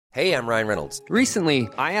Hey, I'm Ryan Reynolds. Recently,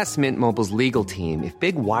 I asked Mint Mobile's legal team if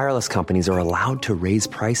big wireless companies are allowed to raise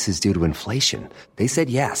prices due to inflation. They said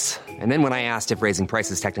yes. And then when I asked if raising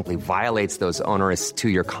prices technically violates those onerous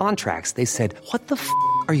two-year contracts, they said, "What the f***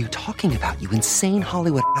 are you talking about, you insane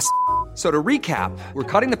Hollywood ass?" So to recap, we're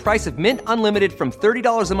cutting the price of Mint Unlimited from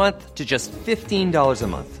 $30 a month to just $15 a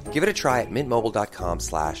month. Give it a try at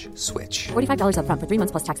mintmobile.com/switch. $45 up front for 3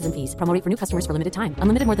 months plus taxes and fees. Promo rate for new customers for limited time.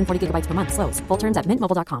 Unlimited more than 40 gigabytes per month. Slows full terms at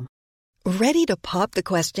mintmobile.com. Ready to pop the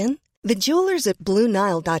question? The jewelers at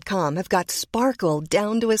BlueNile.com have got sparkle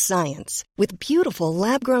down to a science with beautiful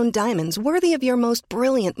lab-grown diamonds worthy of your most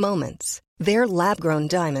brilliant moments. Their lab-grown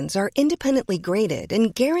diamonds are independently graded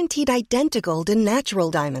and guaranteed identical to natural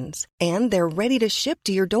diamonds, and they're ready to ship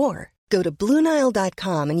to your door. Go to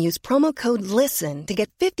BlueNile.com and use promo code LISTEN to get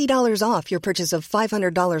 $50 off your purchase of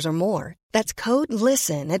 $500 or more. That's code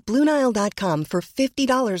LISTEN at BlueNile.com for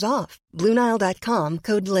 $50 off. BlueNile.com,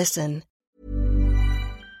 code LISTEN.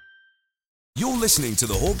 You're listening to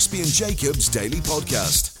the Hawksby and Jacobs Daily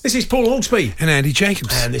Podcast. This is Paul Hawksby. And Andy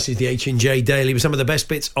Jacobs. And this is the H&J Daily with some of the best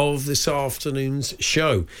bits of this afternoon's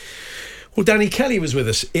show. Well, Danny Kelly was with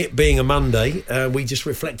us, it being a Monday. We just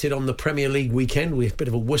reflected on the Premier League weekend. We had a bit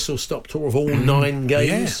of a whistle-stop tour of all 9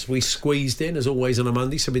 games. Yeah. We squeezed in, as always, on a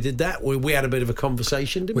Monday, so we did that. We had a bit of a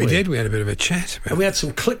conversation, didn't we? We did. We had a bit of a chat. And we had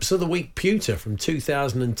some clips of the week pewter from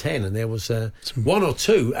 2010, and there was one or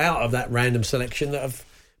two out of that random selection that have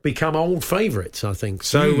become old favourites, I think.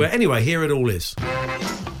 So anyway, here it all is.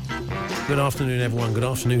 Good afternoon, everyone. Good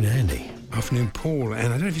afternoon, Andy. Afternoon, Paul. And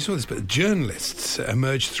I don't know if you saw this, but the journalists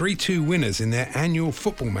emerged 3-2 winners in their annual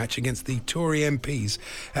football match against the Tory MPs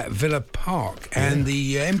at Villa Park. And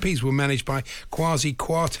the MPs were managed by Kwasi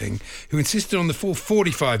Kwarteng, who insisted on the full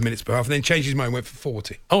 45 minutes per half and then changed his mind and went for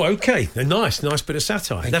 40. Oh, OK. Nice bit of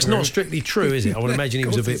satire. That's not strictly true, is it? I would imagine he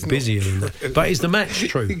was a bit busier than that. But is the match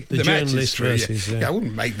true? The journalist versus... Yeah, I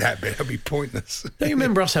wouldn't make that bit. That would be pointless. Don't you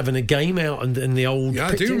remember us having a game out in the old... Yeah,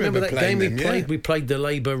 I do remember that game we played? We played the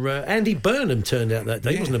Labour... Andy Burnham turned out that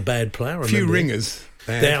day. He wasn't a bad player. A few ringers.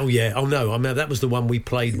 Oh, yeah. Oh, no. I mean, that was the one we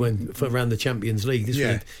played around the Champions League.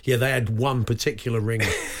 They had one particular ringer.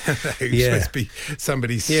 Supposed to be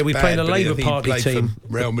somebody's. Yeah, we played a Labour Party team,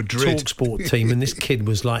 Real Madrid TalkSport team, and this kid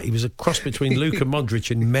was he was a cross between Luka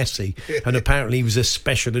Modric and Messi, and apparently he was a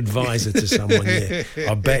special advisor to someone. Yeah,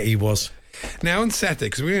 I bet he was. Now, on Saturday,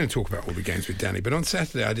 because we're going to talk about all the games with Danny, but on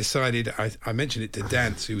Saturday I decided, I mentioned it to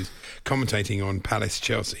Dance, who was commentating on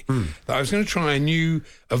Palace-Chelsea, that I was going to try a new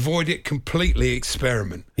avoid it completely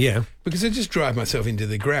experiment. Yeah. Because I just drive myself into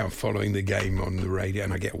the ground following the game on the radio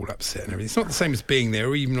and I get all upset and everything. It's not the same as being there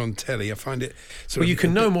or even on telly. I find it sort of... Well, you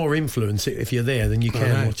can no more influence it if you're there than you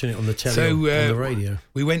can watching it on the telly or on the radio.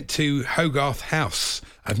 We went to Hogarth House.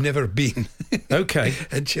 I've never been. Okay.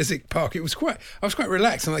 At Chiswick Park. I was quite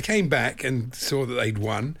relaxed and I came back and saw that they'd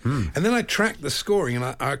won. And then I tracked the scoring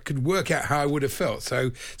and I could work out how I would have felt. So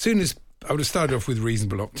as soon as I would have started off with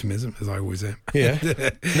reasonable optimism, as I always am. Yeah.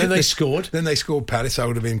 Then they scored. Then they scored Palace. I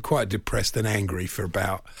would have been quite depressed and angry for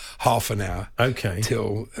about half an hour. Okay.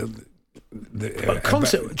 Till...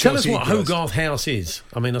 tell us what Hogarth House is.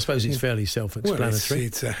 I mean, I suppose it's fairly self-explanatory. Well,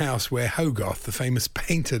 it's a house where Hogarth, the famous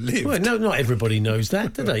painter, lived. Well, no, not everybody knows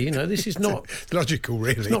that, do they? You know, this is not... logical,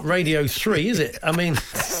 really. It's not Radio 3, is it? I mean,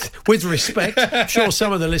 with respect, I'm sure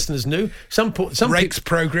some of the listeners knew. Some Rake's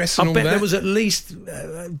Progress and all that. I bet there was at least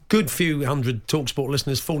a good few hundred TalkSport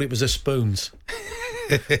listeners thought it was a Spoons.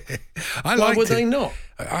 Why would they not?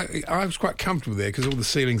 I was quite comfortable there because all the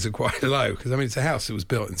ceilings are quite low. Because I mean, it's a house that was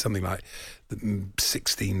built in something like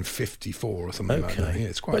 1654 or something like that. Yeah,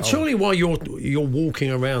 it's quite. But surely, while you're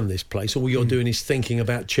walking around this place, all you're doing is thinking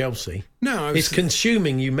about Chelsea. No, it's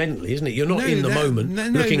consuming you mentally, isn't it? You're not in the moment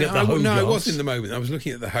looking at the Hogarths. No, I was in the moment. I was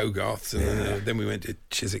looking at the Hogarths, and then we went to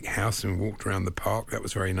Chiswick House and walked around the park. That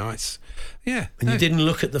was very nice. Yeah, and you didn't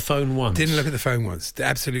look at the phone once. Didn't look at the phone once.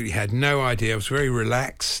 Absolutely had no idea. I was very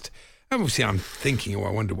relaxed. Obviously, I'm thinking, I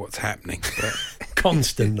wonder what's happening. But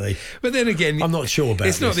constantly. But then again... I'm not sure about it.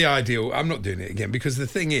 It's not the ideal. I'm not doing it again because the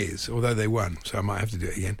thing is, although they won, so I might have to do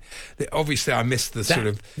it again, obviously I missed the joy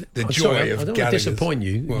of Gallagher's. I don't want to disappoint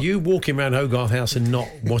you. What? You walking around Hogarth House and not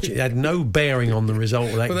watching it had no bearing on the result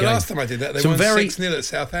of that game. Well, the last time I did that, they won 6-0 at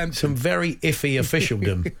Southampton. Some very iffy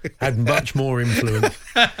officialdom had much more influence.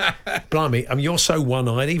 Blimey, I mean, you're so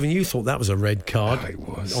one-eyed. Even you thought that was a red card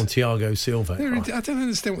on Thiago Silva. I don't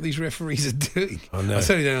understand what these referees are doing. I know. I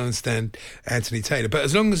certainly don't understand Anthony Taylor. But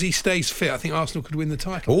as long as he stays fit, I think Arsenal could win the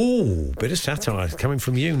title. Oh, bit of satire coming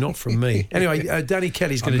from you, not from me. Anyway, Danny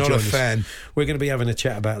Kelly's going to join us. I'm not a fan. We're going to be having a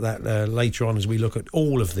chat about that later on as we look at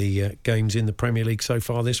all of the games in the Premier League so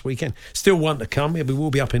far this weekend. Still one to come. We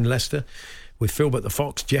will be up in Leicester with Philbert the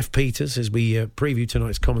Fox, Jeff Peters, as we preview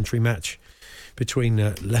tonight's commentary match between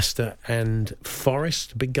Leicester and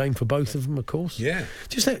Forest. A big game for both of them, of course. Yeah.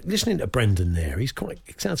 Just listening to Brendan there, he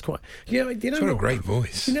sounds quite... You know, got a great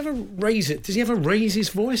voice. He never raise it. Does he ever raise his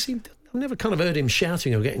voice? I've never kind of heard him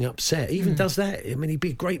shouting or getting upset. He even does that. I mean, he'd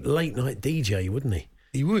be a great late-night DJ, wouldn't he?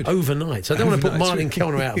 He would. Overnight. So I don't want to put Overnight. Martin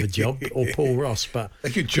Kellner out of a job or Paul Ross, but... They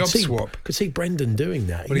could job swap. Could see Brendan doing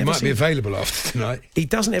that. Well, he might be available after tonight. He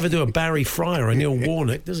doesn't ever do a Barry Fry or a Neil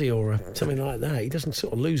Warnock, does he? Or something like that. He doesn't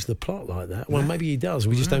sort of lose the plot like that. Well, maybe he does.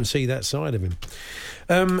 We just don't see that side of him.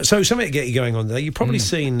 So something to get you going on there. You've probably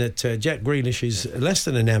seen that Jack Grealish is less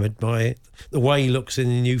than enamoured by the way he looks in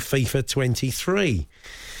the new FIFA 23.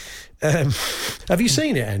 Have you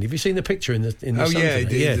seen it, Andy? Have you seen the picture in the Oh, Sun yeah, today? he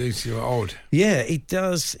did. It's odd. Yeah, he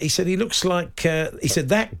does. He said he looks like, he said,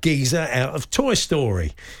 that geezer out of Toy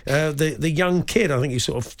Story. The young kid, I think,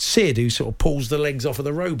 Sid, who sort of pulls the legs off of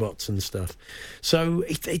the robots and stuff. So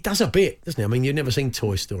he does a bit, doesn't he? I mean, you've never seen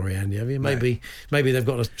Toy Story, Andy, have you? Maybe they've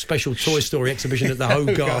got a special Toy Story exhibition at the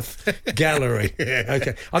Hogarth Gallery.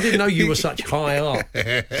 Okay. I didn't know you were such high art.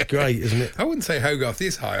 It's great, isn't it? I wouldn't say Hogarth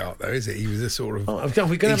is high art, though, is it? He was a sort of... Oh, we're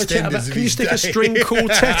going to have a chat about... EastEnders of Can you his stick day. a string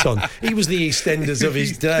quartet on? He was the EastEnders of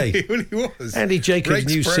his day. Well, he was. Andy Jacobs' Rake's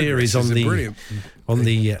new Progress series on is the... brilliant. I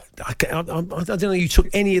don't know, you took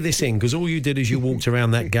any of this in, because all you did as you walked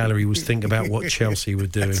around that gallery was think about what Chelsea were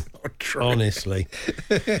doing. That's not true. Honestly.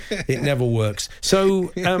 It never works.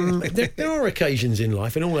 So there are occasions in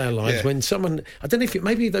life, in all our lives, when someone, I don't know if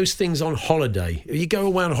maybe those things on holiday, you go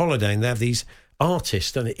away on holiday and they have these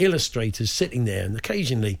artists and illustrators sitting there, and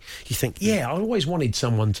occasionally you think, I always wanted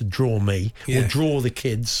someone to draw me or draw the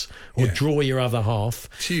kids or draw your other half.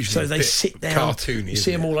 So they sit down, cartoony, you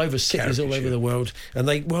see them all over cities all over Caricature. the world, and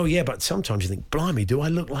they, but sometimes you think, blimey, do I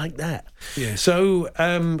look like that? Yeah. So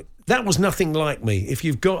that was nothing like me. If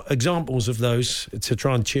you've got examples of those to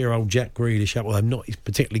try and cheer old Jack Grealish up, well, I'm not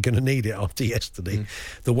particularly going to need it after yesterday,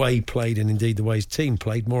 the way he played and indeed the way his team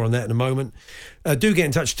played. More on that in a moment. Do get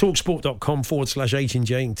in touch,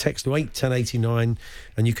 talksport.com/H&J, and text to 81089,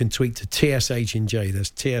 and you can tweet to TSH&J.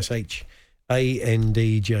 That's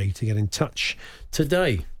TSHANDJ to get in touch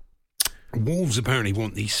today. Wolves apparently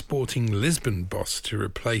want the Sporting Lisbon boss to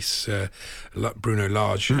replace Bruno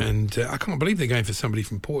Lage, and I can't believe they're going for somebody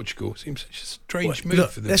from Portugal. Seems such a strange move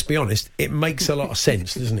Look, for them. let's be honest, it makes a lot of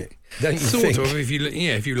sense, doesn't it? Don't you Sort think? of, if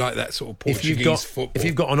you like that sort of Portuguese football. If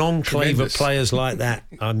you've got an enclave Tremendous. of players like that,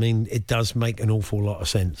 I mean, it does make an awful lot of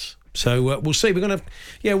sense. So we'll see. We're going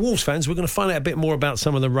to, Wolves fans, we're going to find out a bit more about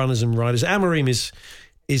some of the runners and riders. Amorim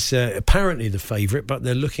is apparently the favourite, but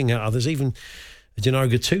they're looking at others. Even Gennaro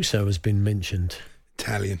Gattuso has been mentioned.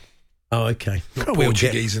 Italian. Oh, okay. Not He'll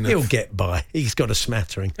Portuguese enough. He'll get by. He's got a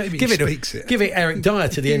smattering. Maybe give he it speaks it. Give it Eric Dyer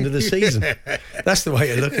to the end of the season. That's the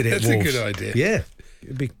way to look at it, That's Wolves. a good idea. Yeah.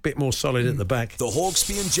 It'd be a bit more solid at the back. The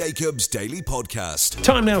Hawksby and Jacobs Daily Podcast.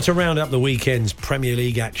 Time now to round up the weekend's Premier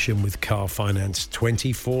League action with Car Finance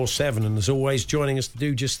 24/7. And as always, joining us to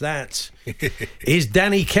do just that is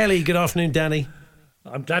Danny Kelly. Good afternoon, Danny.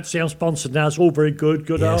 I'm glad to see I'm sponsored now. It's all very good.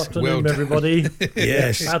 Good Yes, afternoon, well done. everybody.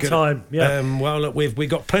 Yes. Our time, yeah. Well, look, we've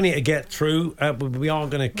got plenty to get through. We are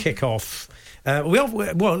going to kick off. A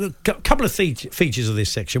couple of features of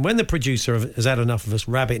this section. When the producer has had enough of us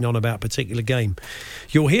rabbiting on about a particular game,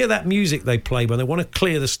 you'll hear that music they play when they want to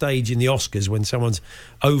clear the stage in the Oscars when someone's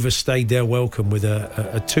overstayed their welcome with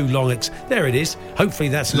a too long... There it is. Hopefully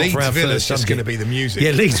that's not Leeds for our Villa's first just subject. going to be the music.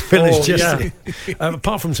 Yeah, Leeds Villa's Oh, just...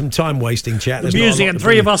 apart from some time-wasting chat... The there's not a music lot and to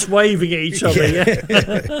three do. of us waving at each other, yeah.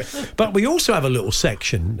 But we also have a little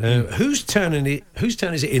section. Whose turn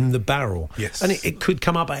is it in the barrel? Yes. And it could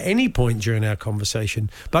come up at any point during our conversation.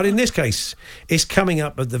 But in this case, it's coming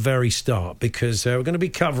up at the very start because we're going to be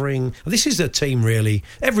covering... This is a team, really.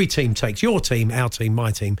 Every team takes... Your team, our team,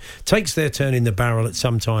 my team, takes their turn in the barrel at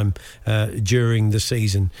some time during the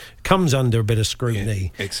season. Comes under a bit of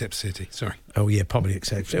scrutiny. Yeah, except City, sorry. Oh, yeah, probably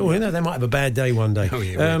except... Oh, they might have a bad day one day. Oh,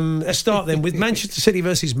 yeah, let's start then with Manchester City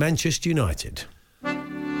versus Manchester United.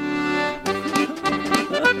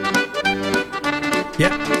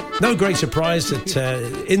 Yeah, no great surprise that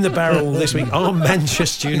in the barrel this week are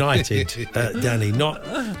Manchester United, Danny.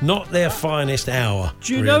 Not their finest hour.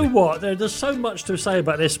 Do you really. know what? There's so much to say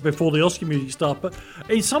about this before the Oscar music starts, but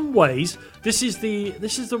in some ways, this is the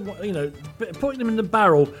putting them in the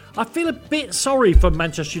barrel. I feel a bit sorry for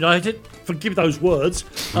Manchester United. Forgive those words,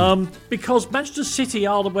 because Manchester City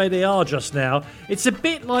are the way they are just now. It's a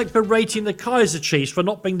bit like berating the Kaiser Chiefs for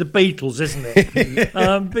not being the Beatles, isn't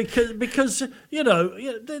it? because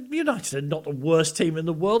United are not the worst team in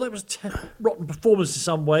the world. That was rotten performance in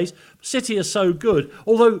some ways. City are so good.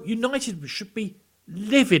 Although United should be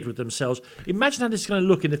livid with themselves. Imagine how this is going to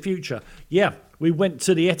look in the future. Yeah, we went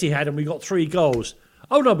to the Etihad and we got 3 goals.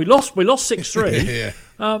 Oh no, we lost 6-3.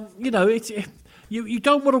 Yeah. You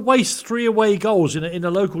don't want to waste 3 away goals in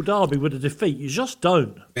a local derby with a defeat. You just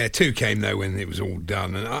don't. Yeah, 2 came, though, when it was all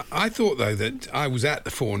done. And I thought, though, that I was at the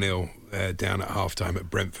 4-0 down at half-time at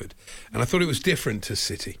Brentford, and I thought it was different to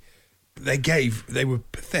City. They were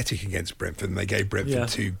pathetic against Brentford, and they gave Brentford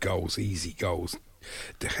 2 goals, easy goals.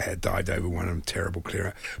 De Gea dived over one of them, terrible clear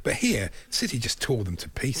out. But here, City just tore them to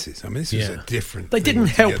pieces. I mean, this was a different. They thing didn't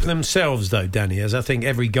help altogether. themselves, though, Danny, as I think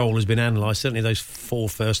every goal has been analysed. Certainly those 4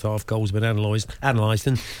 first-half goals have been analysed,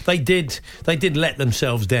 and they did let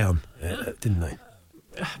themselves down, didn't they?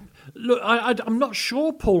 Look, I'm not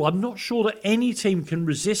sure, Paul. I'm not sure that any team can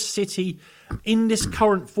resist City in this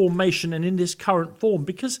current formation and in this current form,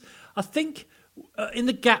 because I think in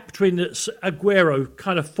the gap between Aguero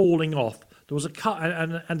kind of falling off, there was a cut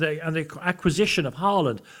and the acquisition of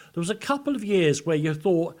Haaland. There was a couple of years where you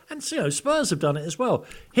thought, and Spurs have done it as well.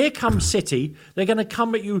 Here comes City. They're going to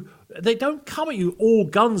come at you. They don't come at you all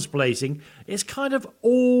guns blazing. It's kind of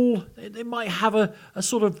all. They might have a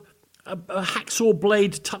sort of a hacksaw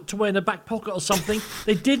blade tucked away in a back pocket or something.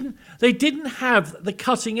 They didn't have the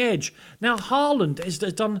cutting edge. Now Haaland has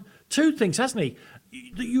done 2 things, hasn't he?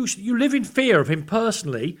 You live in fear of him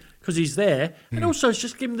personally because he's there, and also it's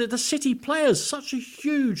just given the City players such a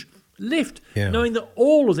huge lift, knowing that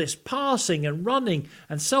all of this passing and running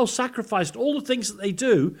and self-sacrifice, all the things that they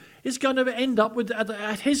do, is going to end up with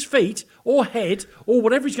at his feet or head or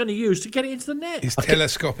whatever he's going to use to get it into the net. His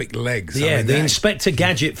telescopic legs. Yeah, the Inspector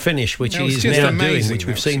Gadget finish, which he is now doing, which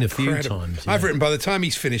we've seen a few times. I've written by the time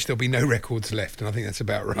he's finished, there'll be no records left, and I think that's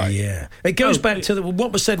about right. Yeah. It goes back to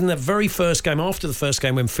what was said in the very first game, after the first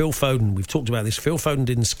game, when Phil Foden, we've talked about this, Phil Foden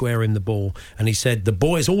didn't square him the ball, and he said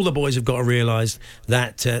all the boys have got to realise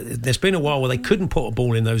that there's been a while where they couldn't put a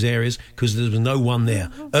ball in those areas because there was no one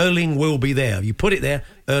there. Erling will be there. You put it there,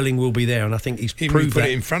 Erling will be there, and I think he's Even proved if you put that.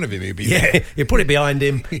 it in front of him, he'll be there. Yeah, you put it behind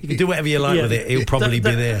him, you can do whatever you like with it, he'll probably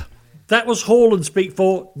be there. That was Haaland speak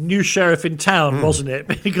for new sheriff in town, wasn't it?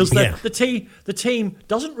 Because the team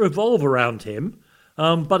doesn't revolve around him,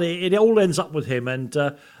 but it all ends up with him. And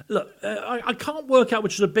look, I can't work out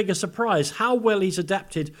which is a bigger surprise, how well he's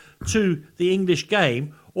adapted to the English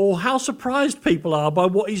game, or how surprised people are by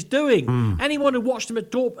what he's doing. Anyone who watched him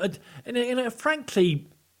at Dortmund, in a frankly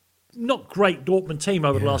not great Dortmund team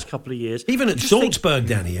over the last couple of years. Even at Salzburg,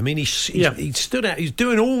 Danny. I mean, he stood out. He's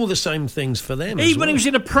doing all the same things for them. Even when he was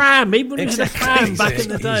in a pram. Even when he was in a pram back in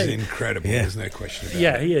the day. He's incredible. There's no question about it.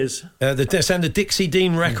 Yeah, he is. The Dixie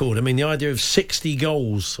Dean record. I mean, the idea of 60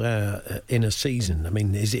 goals in a season. I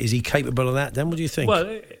mean, is he capable of that, Dan? What do you think?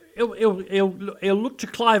 Well, he'll look to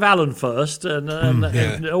Clive Allen first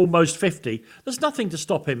and almost 50. There's nothing to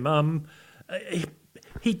stop him.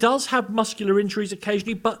 He does have muscular injuries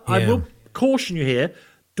occasionally, but I will caution you here.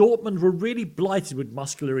 Dortmund were really blighted with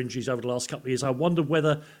muscular injuries over the last couple of years. I wonder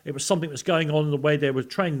whether it was something that's going on in the way they were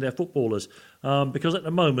training their footballers. Because at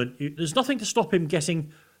the moment, there's nothing to stop him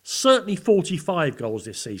getting certainly 45 goals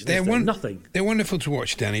this season. Nothing. They're wonderful to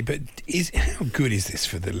watch, Danny, but how good is this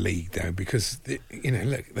for the league, though? Because,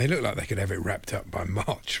 look, they look like they could have it wrapped up by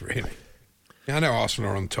March, really. I know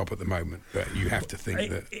Arsenal are on top at the moment, but you have to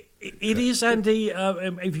think that... It is, Andy,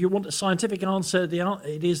 if you want a scientific answer,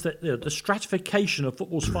 it is that the stratification of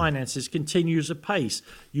football's finances continues apace.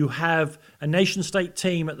 You have a nation-state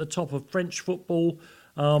team at the top of French football,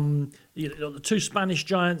 the 2 Spanish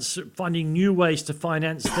giants finding new ways to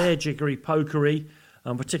finance their jiggery-pokery,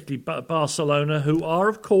 particularly Barcelona, who are,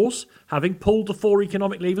 of course, having pulled the 4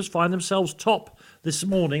 economic levers, find themselves top this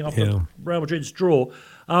morning after Real Madrid's draw.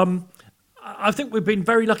 I think we've been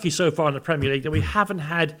very lucky so far in the Premier League that we haven't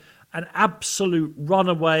had an absolute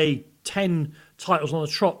runaway 10 titles on the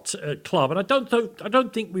trot club, and I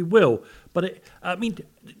don't think we will. But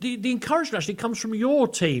the encouragement actually comes from your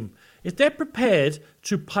team. If they're prepared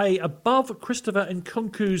to pay above Christopher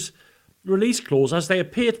Nkunku's release clause, as they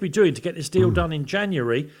appear to be doing to get this deal done in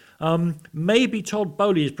January, maybe Todd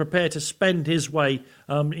Boehly is prepared to spend his way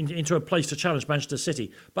into a place to challenge Manchester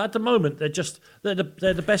City. But at the moment, they're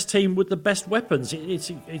the best team with the best weapons.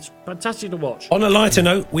 It's fantastic to watch. On a lighter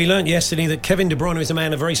note, we learnt yesterday that Kevin De Bruyne is a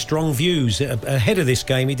man of very strong views. Ahead of this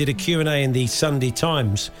game, he did a Q&A in the Sunday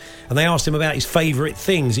Times, and they asked him about his favourite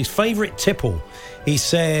things, his favourite tipple. He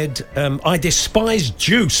said, I despise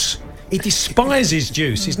juice. He despises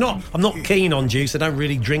juice. I'm not keen on juice. I don't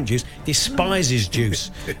really drink juice. Despises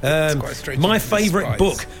juice. My favourite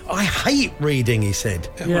book. I hate reading, he said.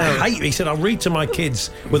 He said, I read to my kids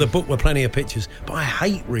with a book with plenty of pictures, but I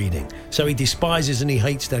hate reading. So he despises and he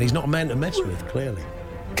hates that. He's not a man to mess with, clearly.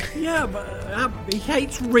 Yeah, but he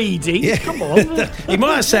hates reading. Yeah. Come on.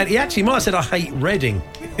 He actually might have said, I hate Reading.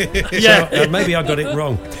 Yeah. So, maybe I got it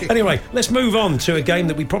wrong. Anyway, let's move on to a game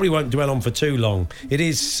that we probably won't dwell on for too long. It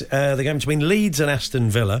is the game between Leeds and Aston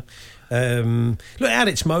Villa. Look, it had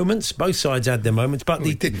its moments. Both sides had their moments, but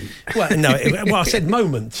it didn't. I said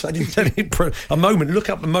moments. I didn't tell you a moment. Look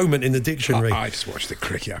up a moment in the dictionary. I just watched the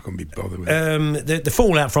cricket. I couldn't be bothered with it. The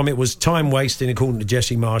fallout from it was time wasting, according to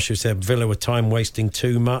Jesse Marsh, who said Villa were time wasting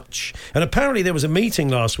too much. And apparently there was a meeting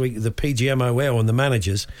last week with the PGMOL and the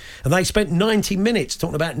managers, and they spent 90 minutes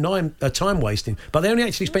talking about time wasting, but they only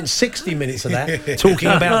actually spent 60 minutes of that talking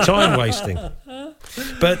about time wasting.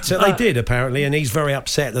 But they did, apparently, and he's very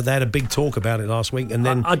upset that they had a big talk about it last week, and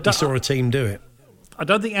then he saw a team do it. I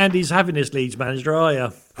don't think Andy's having this Leeds manager, are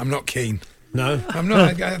you? I'm not keen. No? I'm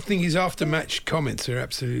not. I think his after-match comments are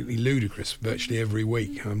absolutely ludicrous virtually every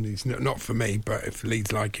week. It's not for me, but if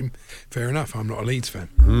Leeds like him, fair enough. I'm not a Leeds fan.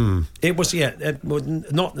 It was,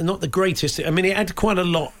 not the greatest. I mean, it had quite a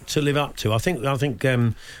lot to live up to. I think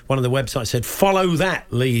one of the websites said, follow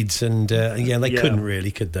that, Leeds, and they couldn't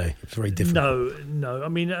really, could they? It's very difficult. No. I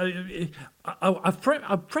mean,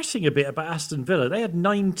 I'm pressing a bit about Aston Villa. They had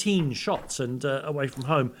 19 shots and away from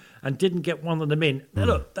home and didn't get one of them in. Now,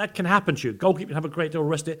 look, that can happen to you. Goalkeeper can have a great deal of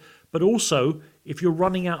rest it, but also if you're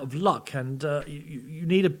running out of luck and you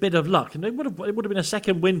need a bit of luck, and it would have been a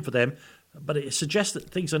second win for them, but it suggests that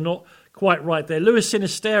things are not quite right there. Luis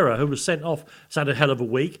Sinisterra, who was sent off, has had a hell of a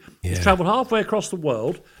week. Yeah. He's travelled halfway across the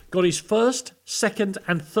world, got his first, second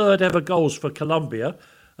and third ever goals for Colombia.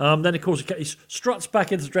 Then, of course, he struts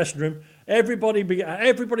back into the dressing room.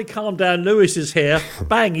 Everybody calm down. Lewis is here.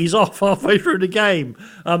 Bang, he's off halfway through the game.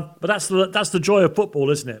 But that's the joy of football,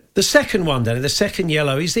 isn't it? The second one, Danny, the second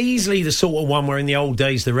yellow, is easily the sort of one where in the old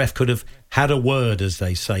days the ref could have had a word, as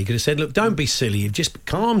they say. He could have said, look, don't be silly. You've just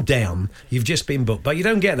calm down. You've just been booked. But you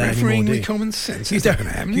don't get that Refereeing anymore, do with you? common sense. You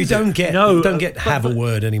don't get have a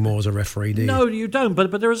word anymore as a referee, do you? No, you don't.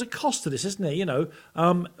 But there is a cost to this, isn't there? You know,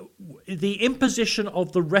 the imposition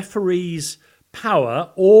of the referee's power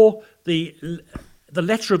or the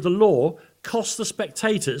letter of the law costs the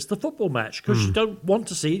spectators the football match because you don't want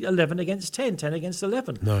to see 11 against 10, 10 against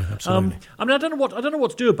 11. No, absolutely. I mean, I don't know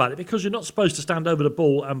what to do about it because you're not supposed to stand over the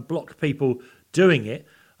ball and block people doing it.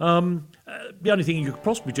 The only thing you could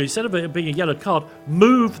possibly do, instead of it being a yellow card,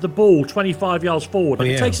 move the ball 25 yards forward.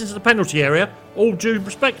 It takes it into the penalty area. All due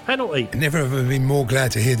respect, penalty. I've never ever been more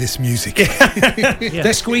glad to hear this music.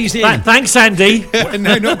 They're squeezed in. Thanks, Andy.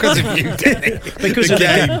 No, not because of you, Danny. Because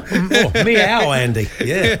the of game. Meow, Andy.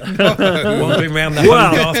 Yeah. Wandering around the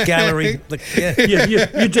Hogarth gallery.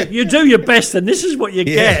 You do your best, and this is what you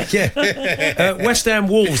get. Yeah. West Ham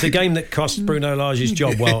Wolves, the game that cost Bruno Lage's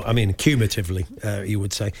job. Well, I mean, cumulatively, you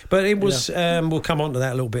would say. But it was. We'll come on to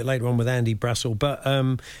that a little bit later on with Andy Brassel. But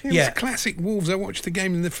it was classic Wolves. I watched the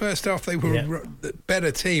game in the first half. They were a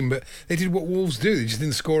better team, but they did what Wolves do. They just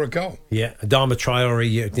didn't score a goal. Yeah, Adama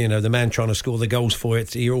Traore, the man trying to score the goals for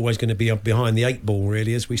it. You're always going to be up behind the 8 ball,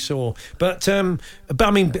 really, as we saw. But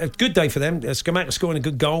I mean, a good day for them. Scamacca scoring a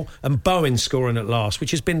good goal and Bowen scoring at last,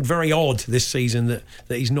 which has been very odd this season that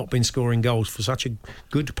he's not been scoring goals for such a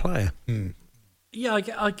good player. Yeah,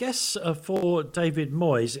 I guess for David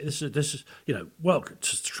Moyes, this is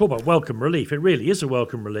talk about welcome relief. It really is a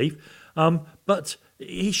welcome relief. But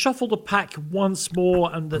he shuffled the pack once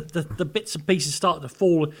more, and the bits and pieces start to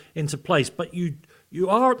fall into place. But you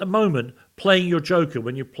are at the moment playing your joker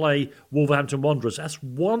when you play Wolverhampton Wanderers. That's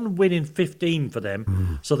 1 win in 15 for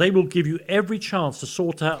them. So they will give you every chance to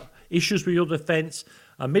sort out issues with your defence,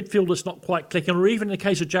 a midfield that's not quite clicking, or even in the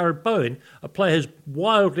case of Jared Bowen, a player who's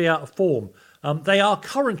wildly out of form. They are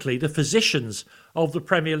currently the physicians of the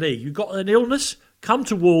Premier League. You've got an illness, come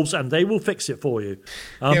to Wolves and they will fix it for you.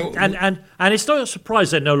 And it's not a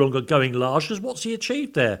surprise they're no longer going large, because what's he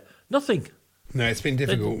achieved there? Nothing. No, it's been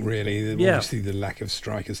difficult, really. Obviously, the lack of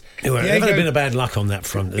strikers. They've had a bit of bad luck on that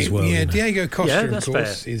front as well. Yeah, Diego Costa, of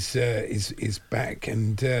course, is back,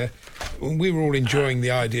 and we were all enjoying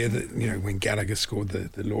the idea that when Gallagher scored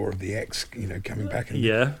the Law of the X, coming back,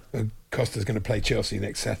 and Costa's going to play Chelsea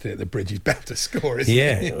next Saturday at the Bridge. He's bound to score, isn't he?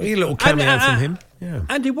 Yeah, a little cameo from him. Yeah.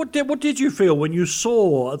 Andy, what did you feel when you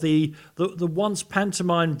saw the once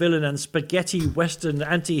pantomime villain and spaghetti Western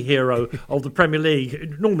anti-hero of the Premier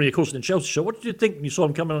League, normally, of course, in a Chelsea shirt? What did you think when you saw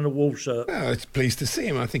him coming on a Wolves shirt? Well, I was pleased to see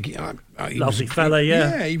him. I think he lovely fella,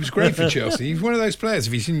 Yeah, he was great for Chelsea. He's one of those players,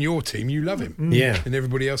 if he's in your team, you love him. Yeah. And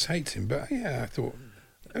everybody else hates him. But, yeah, I thought...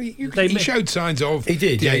 I mean, They he showed signs of. He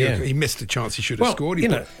did, yeah. He missed a chance he should have scored. He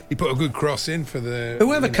put a good cross in for the.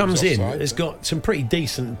 Whoever comes in offside, has got some pretty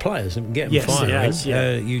decent players and get them Yes, firing. he has,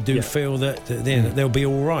 yeah. You do feel that they'll be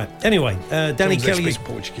all right. Anyway, Danny Kelly is. speak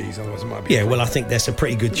Portuguese, otherwise it might be. Yeah, well, I think there's a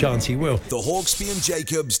pretty good chance he will. The Hawksbee and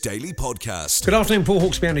Jacobs Daily Podcast. Good afternoon, Paul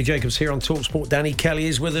Hawksbee, Andy Jacobs here on TalkSport. Danny Kelly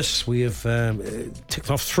is with us. We have ticked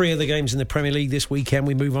off 3 of the games in the Premier League this weekend.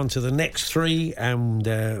 We move on to the next 3,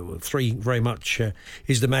 and 3 very much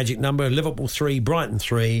is the magic number. Liverpool 3, Brighton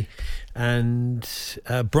 3, and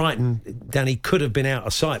Brighton, Danny, could have been out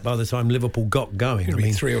of sight by the time Liverpool got going. Could have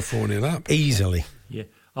been 3 or 4-0 up Easily. Yeah.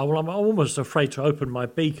 Well, I'm almost afraid to open my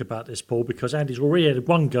beak about this, Paul, because Andy's already had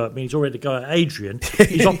one go at me. He's already go at Adrian.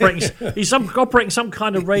 He's operating some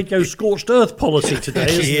kind of radio scorched earth policy today,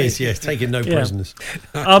 isn't he? He is, yes, taking no prisoners.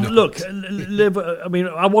 Look, I mean,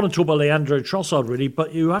 I want to talk about Leandro Trossard, really,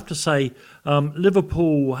 but you have to say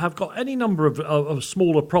Liverpool have got any number of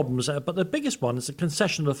smaller problems, but the biggest one is the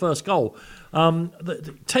concession of the first goal.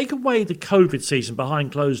 Take away the COVID season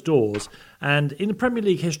behind closed doors, and in the Premier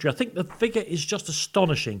League history, I think the figure is just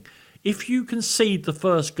astonishing. If you concede the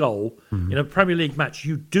first goal in a Premier League match,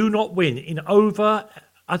 you do not win in over,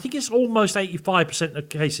 I think it's almost 85% of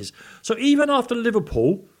cases. So even after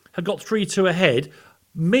Liverpool had got 3-2 ahead,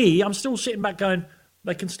 I'm still sitting back going,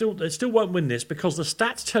 they still won't win this because the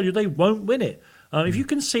stats tell you they won't win it. If you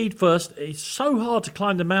concede first, it's so hard to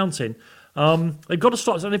climb the mountain. They've got to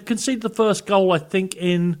start, and they've conceded the first goal, I think,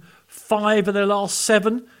 in 5 of their last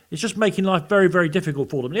 7. It's just making life very, very difficult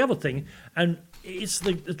for them. The other thing, and it's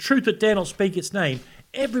the truth that dare not speak its name,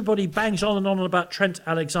 everybody bangs on and on about Trent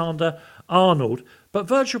Alexander-Arnold, but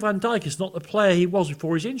Virgil van Dijk is not the player he was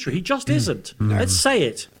before his injury. He just isn't. No. Let's say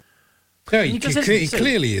it. No, he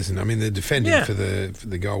clearly isn't. I mean, the defending for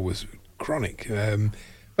the goal was chronic.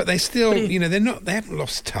 But they still, they haven't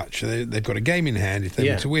lost touch. They've got a game in hand. If they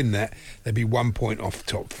were to win that, they'd be 1 point off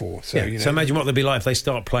top 4. So, so imagine what they'd be like if they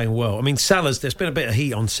start playing well. I mean, there's been a bit of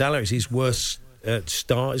heat on Salah. It's his worst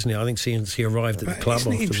start, isn't it? I think since he arrived at the club.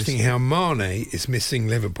 Isn't it interesting how Mane is missing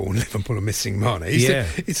Liverpool and Liverpool are missing Mane?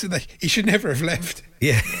 He should never have left.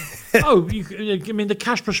 Yeah. I mean, the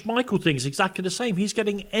Kasper Schmeichel thing is exactly the same. He's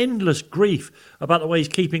getting endless grief about the way he's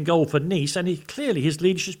keeping goal for Nice, and clearly his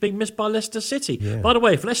leadership's being missed by Leicester City. Yeah. By the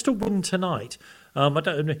way, if Leicester win tonight,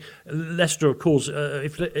 Leicester, of course,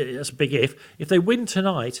 that's a big if they win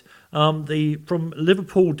tonight, from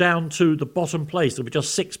Liverpool down to the bottom place, there'll be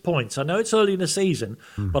just 6 points. I know it's early in the season,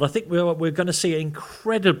 but I think we're going to see an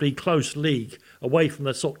incredibly close league away from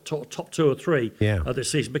the top 2 or 3 this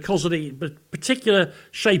season because of the particular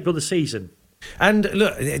shape of the season. And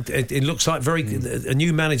look, it looks like a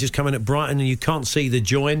new manager's coming at Brighton, and you can't see the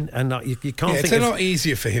join, and you can't. It's a lot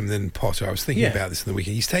easier for him than Potter. I was thinking about this in the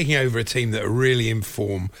weekend. He's taking over a team that are really in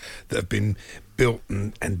form, that have been built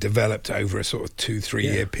and developed over a sort of 2-3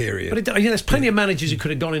 year period. But there's plenty of managers who could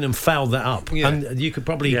have gone in and fouled that up, and you could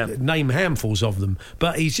probably name handfuls of them.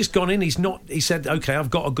 But he's just gone in. He said, "Okay, I've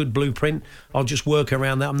got a good blueprint. I'll just work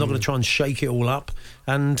around that. I'm not going to try and shake it all up."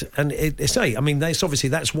 That's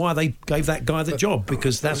why they gave that guy the job,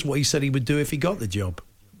 because that's what he said he would do if he got the job.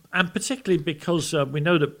 And particularly because we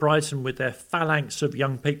know that Brighton, with their phalanx of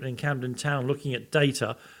young people in Camden Town looking at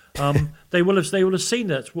data, they will have seen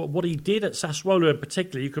that what he did at Sassuolo in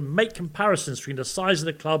particular. You can make comparisons between the size of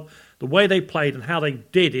the club, the way they played, and how they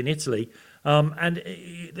did in Italy. And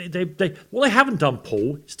what they haven't done,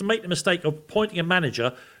 Paul, is to make the mistake of appointing a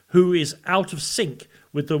manager who is out of sync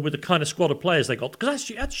with the kind of squad of players they got. Because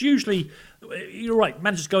that's usually, you're right,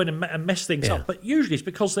 managers go in and mess things up. But usually it's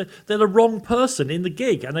because they're the wrong person in the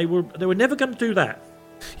gig, and they were never going to do that.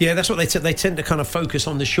 Yeah, that's what they tend to kind of focus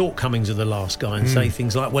on the shortcomings of the last guy and say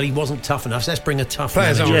things like, well, he wasn't tough enough, so let's bring a tough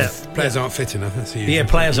manager. Players aren't fit enough. That's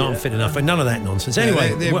players aren't fit enough, and none of that nonsense.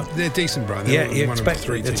 Anyway, they're decent, Brian. You expect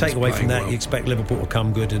the takeaway from that. You expect Liverpool to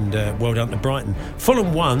come good, and well done to Brighton.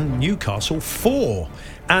 Fulham 1, Newcastle 4.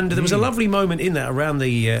 And there was a lovely moment in that around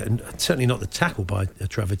certainly not the tackle by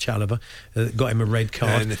Trevor Chalobah that got him a red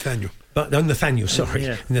card. Nathaniel. Nathaniel.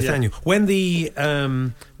 When the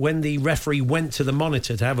referee went to the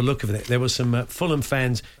monitor to have a look at it, there was some Fulham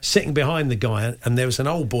fans sitting behind the guy, and there was an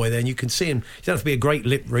old boy there, and you can see him. You don't have to be a great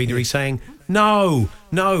lip reader. He's saying, "No,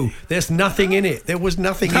 there's nothing in it. There was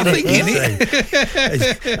nothing in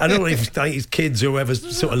it." I don't know if his kids or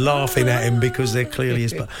whoever's sort of laughing at him because there clearly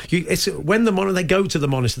is. But it's when they go to the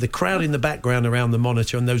monitor, the crowd in the background around the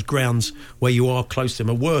monitor and those grounds where you are close to them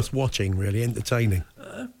are worth watching. Really entertaining.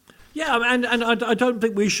 Yeah, and I don't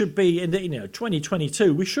think we should be in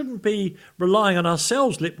 2022. We shouldn't be relying on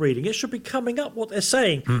ourselves lip reading. It should be coming up what they're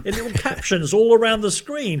saying in little captions all around the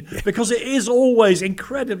screen, because it is always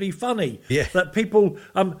incredibly funny that people.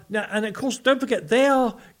 Now, and of course, don't forget they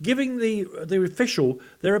are giving the official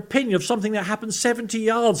their opinion of something that happened 70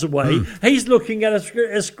 yards away. He's looking at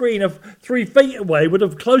a screen of 3 feet away with a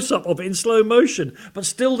close up of it in slow motion, but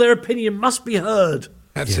still their opinion must be heard.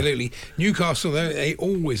 Absolutely. Yeah. Newcastle, though, they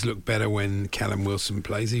always look better when Callum Wilson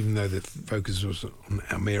plays, even though the focus was on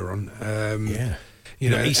Almiron.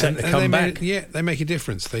 He sent the comeback. They make a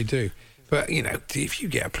difference. They do. But, if you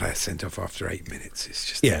get a player sent off after 8 minutes, it's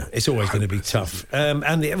just... Yeah, it's always going to be tough.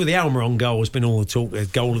 And the Almiron goal has been all the talk,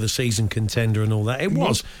 goal of the season contender and all that. It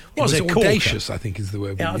was audacious, I think is the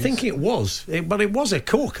word. Yeah, I think it was. But it was a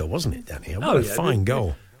corker, wasn't it, Danny? What a fine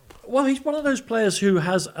goal. Well, he's one of those players who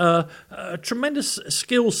has tremendous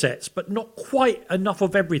skill sets, but not quite enough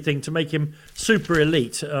of everything to make him super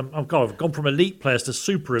elite. I've gone from elite players to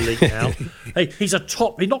super elite now. He's a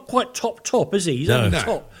top. He's not quite top, is he? He's only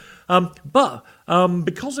top. But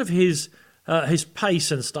because of his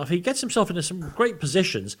pace and stuff, he gets himself into some great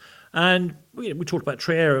positions. And we talked about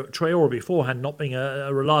Traore beforehand not being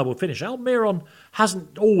a reliable finish. Almiron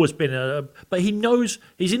hasn't always been but he knows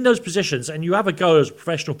he's in those positions, and you have a go as a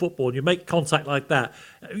professional football and you make contact like that.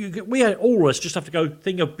 We all of us just have to go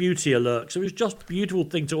thing of beauty alert. So it was just a beautiful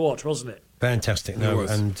thing to watch, wasn't it? Fantastic,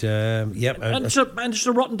 and just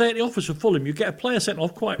a rotten day at the office for Fulham. You get a player sent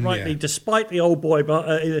off quite rightly, despite the old boy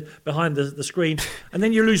behind the screen, and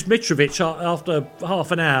then you lose Mitrovic after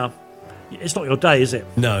half an hour. It's not your day, is it?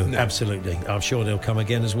 No, absolutely. I'm sure they'll come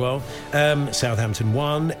again as well. Southampton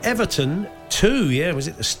 1, Everton 2. Yeah, was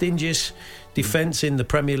it the stingiest defence in the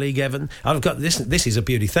Premier League, Everton? I've got this. This is a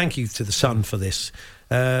beauty. Thank you to the Sun for this.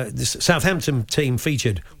 This Southampton team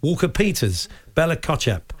featured Walker Peters, Bella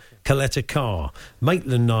Kotchap, Coletta Carr,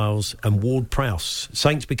 Maitland-Niles and Ward-Prowse.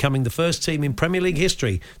 Saints becoming the first team in Premier League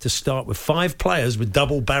history to start with 5 players with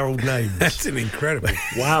double-barrelled names. That's incredible.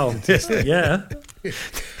 Wow. Yeah.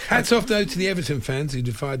 Hats off, though, to the Everton fans who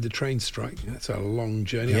defied the train strike. That's a long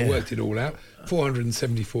journey. I worked it all out.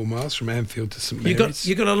 474 miles from Anfield to St Mary's.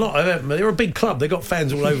 You got a lot of them. They're a big club. They've got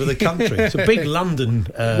fans all over the country. It's a big London.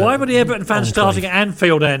 Why were the Everton fans starting at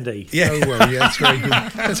Anfield, Andy? Yeah. Oh, well, yeah, that's very good.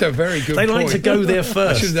 That's a very good They point. like to go there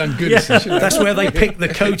first. I should have done Goodison. That's where they pick the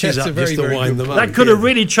coaches up just to wind them up. That could have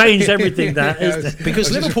really changed everything,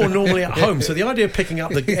 Because Liverpool are normally at home, so the idea of picking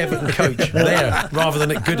up the Everton coach there rather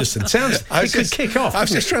than at Goodison it could kick off. I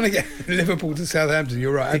was just trying to get Liverpool to Southampton.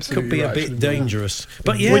 You're right. It could be a bit dangerous.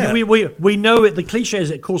 But we know it. The cliche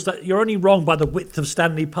is, of course, that you're only wrong by the width of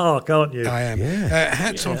Stanley Park, aren't you? I am.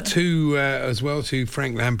 Hats off to as well to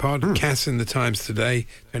Frank Lampard. Cass in the Times today,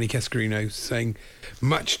 Tony Cascarino saying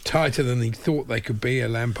much tighter than he thought they could be, a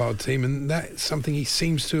Lampard team, and that's something he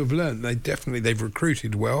seems to have learned. They've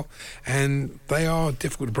recruited well, and they are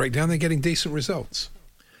difficult to break down. They're getting decent results.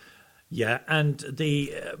 Yeah, and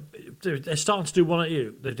they're starting to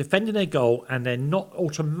do they're defending their goal, and they're not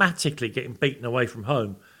automatically getting beaten away from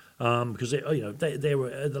home. Because they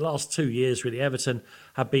were the last 2 years really. Everton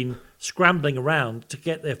have been scrambling around to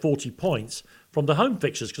get their 40 points from the home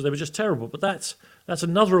fixtures because they were just terrible. But that's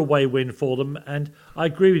another away win for them. And I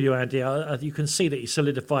agree with you, Andy. You can see that he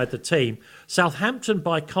solidified the team. Southampton,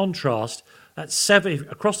 by contrast, that's 7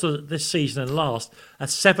 across this season and last.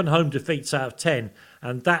 That's 7 home defeats out of 10.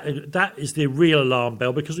 And that is the real alarm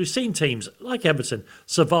bell, because we've seen teams like Everton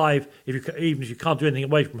survive even if you can't do anything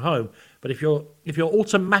away from home. But if you're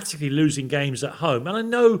automatically losing games at home, and I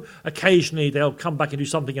know occasionally they'll come back and do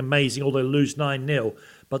something amazing or they'll lose 9-0,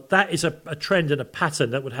 but that is a trend and a pattern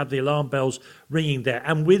that would have the alarm bells ringing there.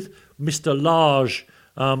 And with Mr. Lage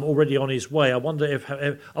already on his way, I wonder if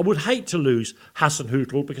I would hate to lose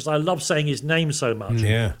Hasenhüttl because I love saying his name so much.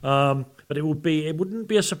 Yeah. But it wouldn't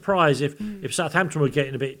be a surprise if Southampton were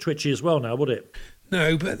getting a bit twitchy as well now, would it?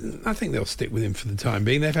 No, but I think they'll stick with him for the time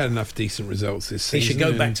being. They've had enough decent results this season. He should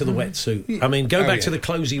go back to the wetsuit. I mean, go back to the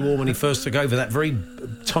clothes he wore when he first took over, that very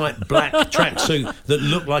tight black tracksuit that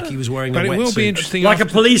looked like he was wearing a wetsuit. But it will be interesting. Like a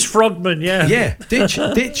police frogman, yeah. Yeah, ditch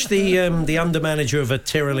the under-manager of a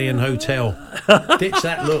Tyrolean hotel. Ditch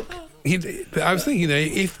that look. But I was thinking,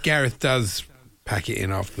 if Gareth does pack it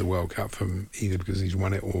in after the World Cup, from either because he's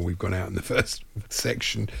won it or we've gone out in the first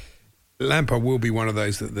section, Lampard will be one of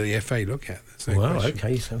those that the FA look at.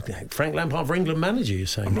 Okay. So Frank Lampard for England manager, you're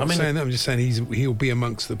saying? I'm not saying that. I'm just saying he'll be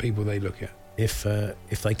amongst the people they look at if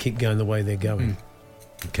they keep going the way they're going.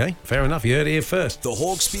 Okay, fair enough. You heard it here first. The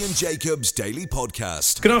Hawksby and Jacobs Daily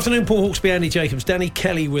Podcast. Good afternoon, Paul Hawksby, Andy Jacobs, Danny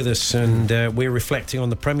Kelly with us, and we're reflecting on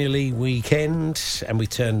the Premier League weekend, and we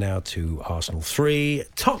turn now to Arsenal 3,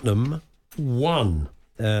 Tottenham 1.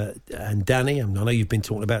 And Danny, I know you've been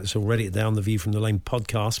talking about this already at Down the View from the Lane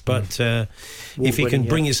podcast, but if you can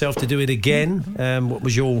bring yourself to do it again, what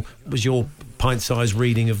was your pint-sized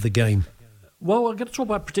reading of the game? Well, I'm going to talk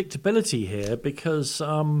about predictability here because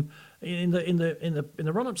in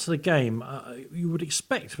the run-ups to the game, you would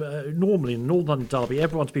expect normally in Northern London derby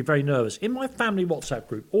everyone to be very nervous. In my family WhatsApp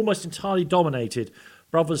group, almost entirely dominated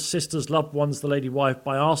brothers, sisters, loved ones, the lady wife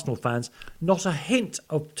by Arsenal fans, not a hint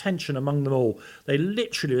of tension among them all. They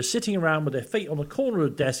literally were sitting around with their feet on the corner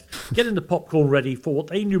of the desk, getting the popcorn ready for what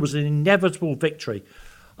they knew was an inevitable victory.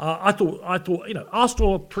 I thought,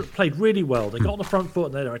 Arsenal played really well. They got on the front foot,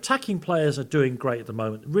 and their attacking players are doing great at the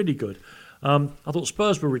moment, really good. I thought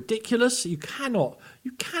Spurs were ridiculous. You cannot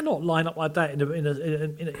line up like that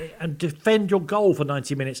and defend your goal for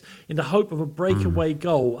 90 minutes in the hope of a breakaway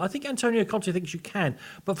goal. I think Antonio Conte thinks you can,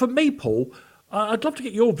 but for me, Paul, I'd love to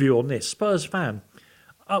get your view on this, Spurs fan.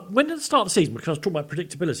 When at the start of the season, because I was talking about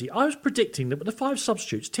predictability, I was predicting that with the 5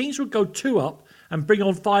 substitutes, teams would go 2 up and bring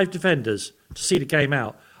on 5 defenders to see the game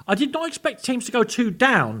out. I did not expect teams to go 2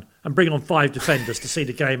 down and bring on 5 defenders to see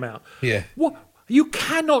the game out. Yeah. What? You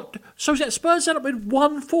cannot. So Spurs ended up with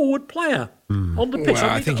 1 forward player on the pitch. Well,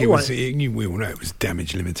 I think we all know it was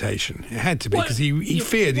damage limitation. It had to be because he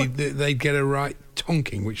feared they'd get a right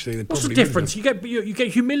tonking, which they what's probably the difference? You get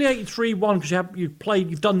humiliated 3-1 because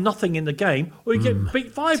you've done nothing in the game, or you get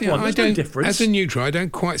beat 5-1. There's no difference. As a neutral, I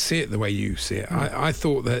don't quite see it the way you see it. I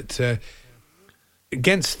thought that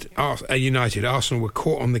against United, Arsenal were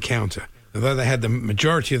caught on the counter. Although they had the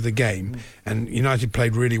majority of the game, and United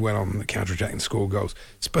played really well on the counter-attack and scored goals,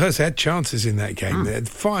 Spurs had chances in that game. They had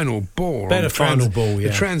final ball. Better final ball, yeah.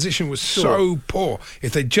 The transition was so poor.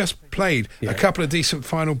 If they just played a couple of decent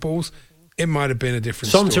final balls, it might have been a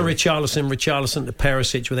different story. To Richarlison to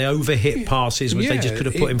Perisic, where they overhit passes, which they just could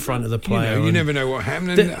have put in front of the player. You never know what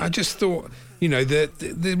happened. And I just thought,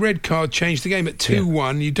 the red card changed the game at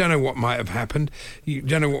 2-1. You don't know what might have happened. You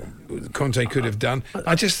don't know what Conte could have done.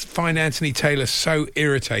 I just find Anthony Taylor so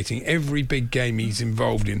irritating. Every big game he's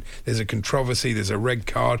involved in, there's a controversy, there's a red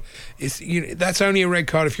card. That's only a red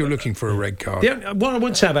card if you're looking for a red card. What I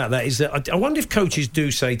want to say about that is that I wonder if coaches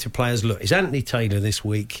do say to players, look, it's Anthony Taylor this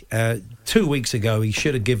week. 2 weeks ago, he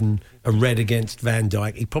should have given a red against Van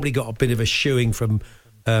Dijk. He probably got a bit of a shoeing from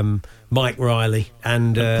Mike Riley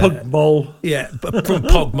and Pogmole. Yeah, from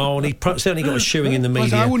Pogmole, and he certainly got a shoeing in the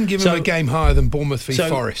media. I wouldn't give him a game higher than Bournemouth v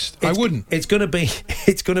Forest. I wouldn't. It's going to be.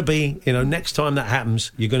 Next time that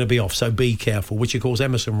happens, you're going to be off. So be careful. Which of course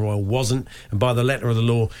Emerson Royal wasn't, and by the letter of the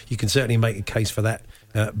law, you can certainly make a case for that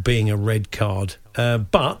being a red card.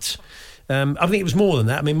 But I think it was more than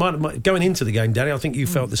that. I mean, going into the game, Danny, I think you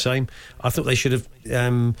felt the same. I thought they should have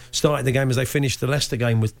started the game as they finished the Leicester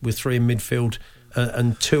game with 3 in midfield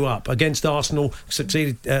and 2 up. Against Arsenal,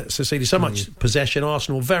 succeeded so much possession.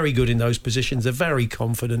 Arsenal very good in those positions. They're very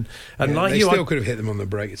confident. And they still could have hit them on the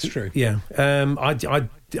break. It's true. Yeah.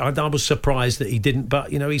 I was surprised that he didn't,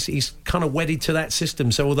 but he's kind of wedded to that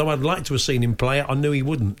system. So although I'd like to have seen him play it, I knew he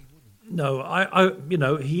wouldn't. No,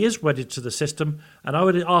 he is wedded to the system, and I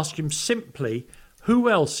would ask him simply, who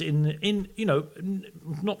else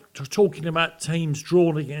not talking about teams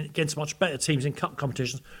drawn against much better teams in cup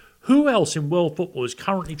competitions, who else in world football is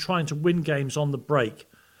currently trying to win games on the break?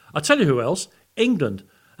 I'll tell you who else, England.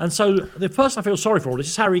 And so the person I feel sorry for all this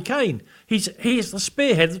is Harry Kane. He is the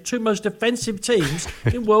spearhead of the 2 most defensive teams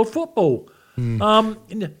in world football.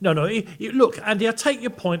 Look, Andy, I take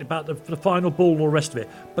your point about the final ball and all the rest of it,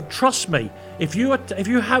 but trust me, if you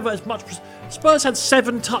have as much, Spurs had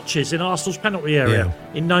 7 touches in Arsenal's penalty area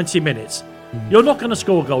in 90 minutes. You're not going to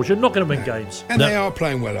score goals. You're not going to win games. And they are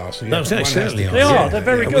playing well, Arsenal. Certainly they are. They're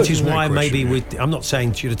very good. Which is why maybe I'm not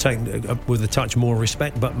saying you'd have taken with a touch more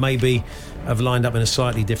respect, but maybe have lined up in a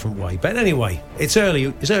slightly different way. But anyway, it's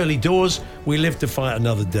early doors. We live to fight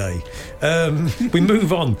another day. We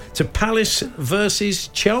move on to Palace versus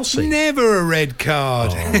Chelsea. Never a red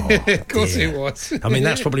card. Of course it was. I mean,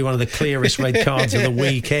 that's probably one of the clearest red cards of the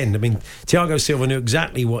weekend. I mean, Thiago Silva knew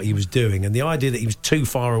exactly what he was doing, and the idea that he was too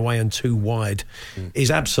far away and too wide is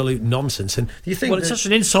absolute nonsense. And you think, it's such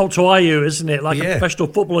an insult to IU, isn't it? Like a professional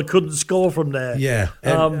footballer couldn't score from there. Yeah,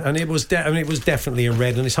 and it was definitely a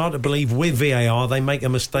red, and it's hard to believe with VAR they make a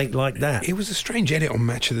mistake like that. It was a strange edit on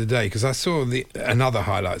Match of the Day because I saw another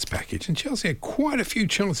highlights package, and Chelsea had quite a few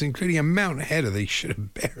chances, including a Mount header they should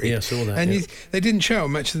have buried. Yeah, I saw that. And they didn't show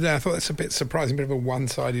on Match of the Day. I thought that's a bit surprising, a bit of a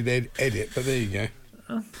one-sided edit, but there you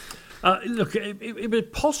go. Look, it was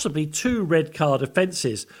possibly 2 red card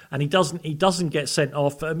offences, and he doesn't get sent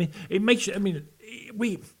off. I mean, it makes. I mean,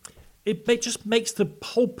 it just makes the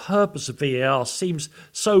whole purpose of VAR seems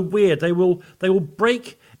so weird. They will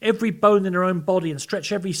break every bone in their own body and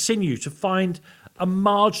stretch every sinew to find a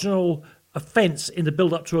marginal offence in the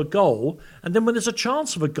build-up to a goal, and then when there's a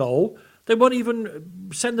chance of a goal, they won't even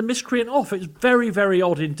send the miscreant off. It's very, very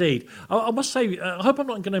odd indeed. I must say, I hope I'm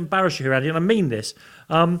not going to embarrass you here, Andy, and I mean this.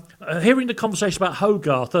 Hearing the conversation about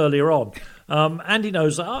Hogarth earlier on, Andy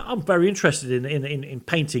knows that I'm very interested in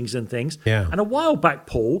paintings and things. Yeah. And a while back,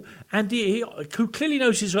 Paul, Andy, who clearly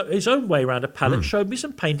knows his own way around a palette, showed me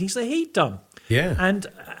some paintings that he'd done. Yeah. And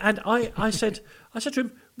I said to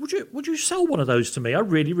him, would you sell one of those to me? I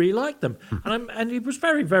really, really like them. And he was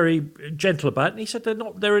very, very gentle about it. And he said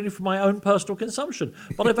they're only for my own personal consumption.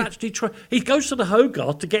 But I've actually tried. He goes to the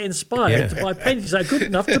Hogarth to get inspired to buy paintings that are good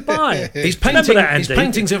enough to buy. His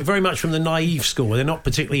paintings are very much from the naive school. They're not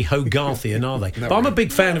particularly Hogarthian, are they? But I'm a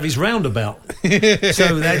big fan of his roundabout.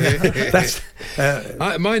 So that's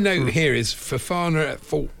my note here is Fofana at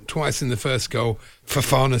fault twice in the first goal.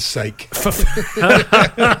 Fofana's sake.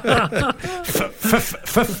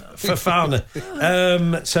 Fofana.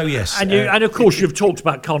 So yes, and of course you've talked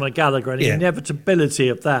about Conor Gallagher and the inevitability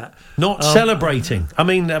of that. Not celebrating. I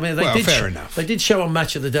mean, fair enough. They did show on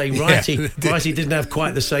Match of the Day. Righty didn't have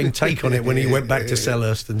quite the same take on it when he went back to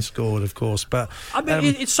Selhurst and scored, of course. But I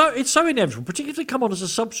mean, it's so inevitable. Particularly if they come on as a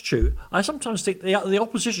substitute. I sometimes think the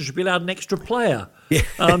opposition should be allowed an extra player.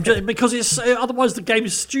 Because it's otherwise the game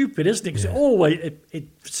is stupid, isn't it? Because it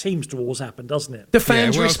seems to always happen, doesn't it? The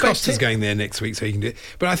fans respect Costa's going there next week, so he can do it.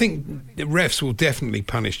 But I think the refs will definitely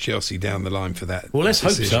punish Chelsea down the line for that. Well, let's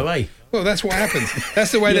decision. hope so, eh? Well, that's what happens.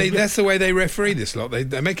 That's the way that's the way they referee this lot.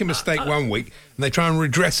 They make a mistake one week and they try and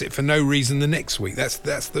redress it for no reason the next week. That's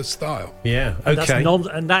the style. Yeah, okay.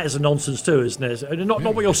 And that is a nonsense too, isn't it? Not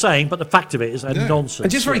what you're saying, but the fact of it is nonsense.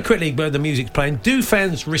 And just very quickly, where the music's playing, do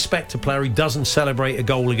fans respect a player who doesn't celebrate a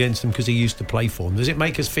goal against them because he used to play for them? Does it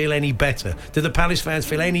make us feel any better? Do the Palace fans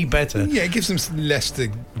feel any better? Yeah, it gives them less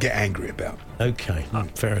to get angry about. Okay,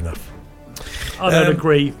 fair enough. I don't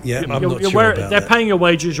agree. Yeah, I'm not sure about they're that. paying your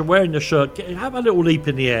wages, you're wearing the shirt. Have a little leap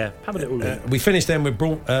in the air. Have a little leap. We finished then with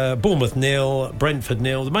Bournemouth 0, Brentford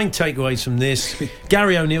 0. The main takeaways from this,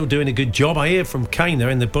 Gary O'Neill doing a good job. I hear from Kane there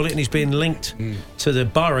in the bulletin he's being linked to the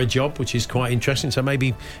Borough job, which is quite interesting. So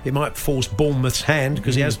maybe it might force Bournemouth's hand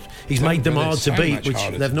because he's made them hard to beat, which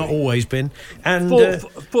they've not always been. And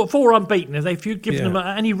four unbeaten. If you'd given them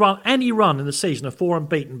any run in the season of 4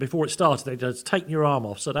 unbeaten before it started, they'd have taken your arm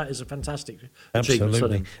off. So that is a fantastic achievement.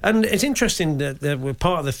 Absolutely. And it's interesting that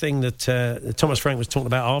part of the thing that Thomas Frank was talking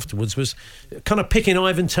about afterwards was kind of picking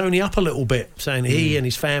Ivan Toney up a little bit, saying he and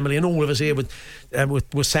his family and all of us here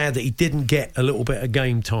were sad that he didn't get a little bit of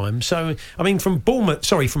game time. So, I mean, from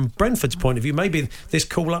Brentford's point of view, maybe this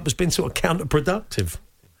call-up has been sort of counterproductive.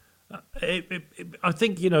 I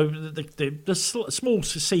think, the small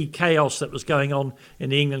C chaos that was going on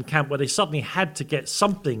in the England camp where they suddenly had to get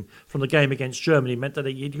something from the game against Germany meant that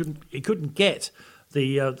he couldn't get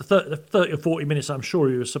the 30 or 40 minutes I'm sure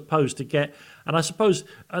he was supposed to get. And I suppose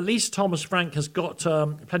at least Thomas Frank has got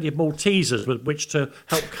plenty of Maltesers with which to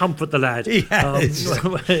help comfort the lad.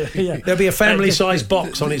 There'll be a family-sized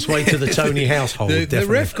box on its way to the Toney household. The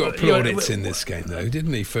ref got plaudits in this game, though,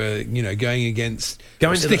 didn't he? For going against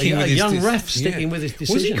sticking with his young ref sticking with his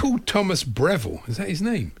decision. Was he called Thomas Breville? Is that his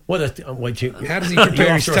name? How does he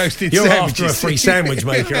prepare his toasted you're sandwiches? You're after a free sandwich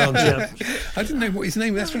maker, aren't you? I didn't know what his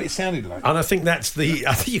name was. That's what it sounded like. And I think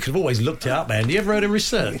I think you could have always looked it up, Andy. You ever heard of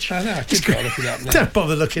research? I know. I could look it up now. Don't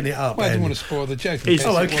bother looking it up. Well, I didn't want to spoil the joke. It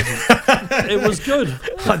was good.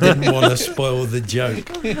 I didn't want to spoil the joke.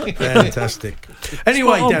 Fantastic.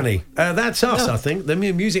 Anyway, Danny, that's us. I think the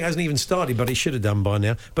music hasn't even started, but it should have done by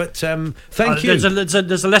now. But thank you.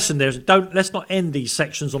 There's a lesson there. Let's not end these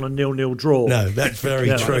sections on a 0-0 draw. No, that's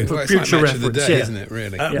very true. Well, it's future like match of the reference, day, isn't it?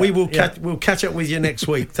 Really. We'll catch up with you next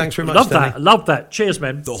week. Thanks very much, Danny. Love that. Cheers,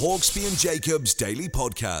 man. The Hawksby and Jacobs Daily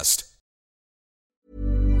Podcast.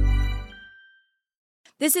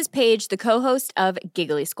 This is Paige, the co-host of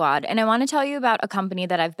Giggly Squad, and I want to tell you about a company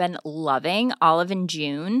that I've been loving, Olive &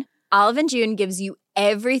 June. Olive & June gives you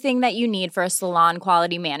everything that you need for a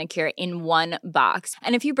salon-quality manicure in one box.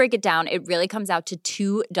 And if you break it down, it really comes out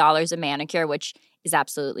to $2 a manicure, which is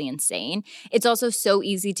absolutely insane. It's also so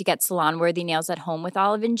easy to get salon-worthy nails at home with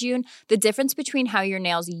Olive & June. The difference between how your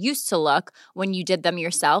nails used to look when you did them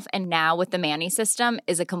yourself and now with the Mani system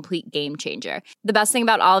is a complete game changer. The best thing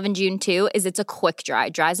about Olive & June, too, is it's a quick dry.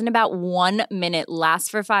 Dries in about 1 minute, lasts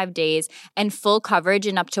for 5 days, and full coverage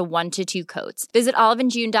in up to 1 to 2 coats. Visit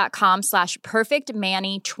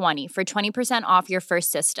oliveandjune.com/perfectmani20 for 20% off your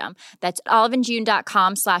first system. That's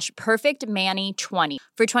oliveandjune.com/perfectmani20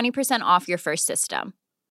 for 20% off your first system.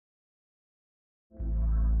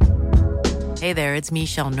 Hey there, it's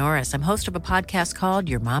Michelle Norris. I'm host of a podcast called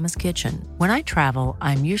Your Mama's Kitchen. When I travel,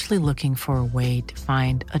 I'm usually looking for a way to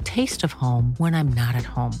find a taste of home when I'm not at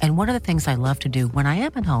home. And one of the things I love to do when I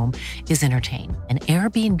am at home is entertain. And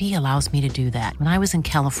Airbnb allows me to do that. When I was in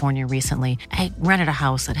California recently, I rented a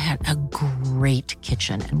house that had a great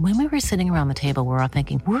kitchen. And when we were sitting around the table, we're all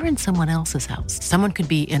thinking, we're in someone else's house. Someone could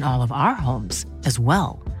be in all of our homes as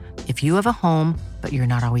well. If you have a home, but you're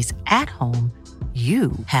not always at home,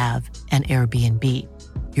 you have an Airbnb.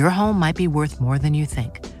 Your home might be worth more than you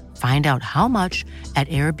think. Find out how much at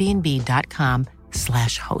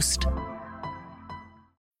airbnb.com/host.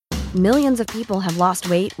 Millions of people have lost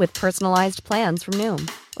weight with personalized plans from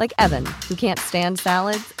Noom. Like Evan, who can't stand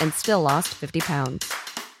salads and still lost 50 pounds.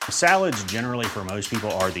 Salads generally for most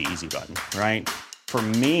people are the easy button, right? For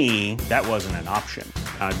me, that wasn't an option.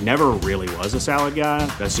 I never really was a salad guy.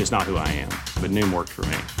 That's just not who I am. But Noom worked for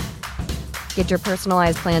me. Get your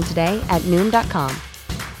personalized plan today at Noom.com.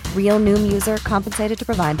 Real Noom user compensated to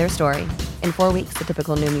provide their story. In 4 weeks, the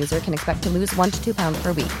typical Noom user can expect to lose 1 to 2 pounds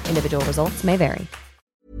per week. Individual results may vary.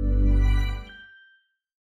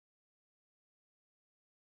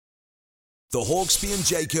 The Hawksby and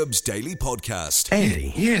Jacobs Daily Podcast.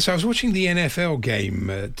 Andy. Yes, I was watching the NFL game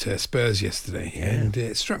at Spurs yesterday, and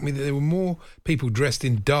it struck me that there were more people dressed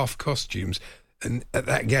in daft costumes at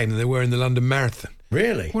that game than there were in the London Marathon.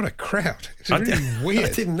 Really? What a crowd. It's really weird. I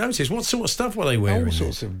didn't notice. What sort of stuff were they wearing? All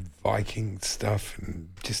sorts of Viking stuff and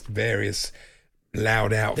just various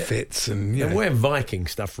loud outfits. And they were wearing Viking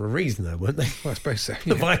stuff for a reason, though, weren't they? Well, I suppose so.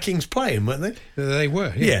 The Vikings playing, weren't they? They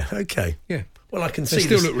were, yeah. Yeah, okay. Yeah. Well, I can they see.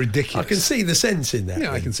 Still look ridiculous. I can see the sense in that.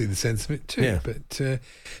 Yeah, I can see the sense of it too. Yeah. But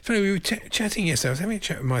funny, we were chatting yesterday. I was having a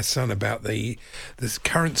chat with my son about this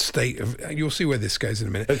current state of. You'll see where this goes in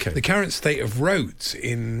a minute. Okay. The current state of roads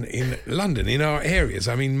in London, in our areas.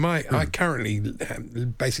 I mean, I currently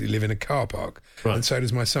basically live in a car park, right. And so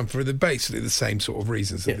does my son for basically the same sort of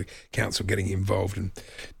reasons. That the council getting involved and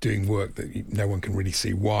doing work that no one can really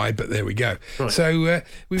see why. But there we go. Right. So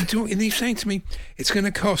we were talking, and he was saying to me, it's going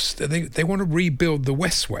to cost. They want to rebuild the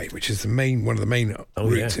Westway, which is one of the main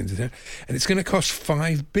routes into town, and it's going to cost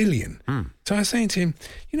 $5 billion. So I was saying to him,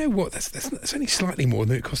 you know what? That's only slightly more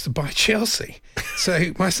than it cost to buy Chelsea.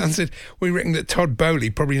 So my son said, we reckon that Todd Bowley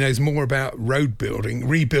probably knows more about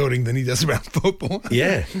rebuilding than he does about football.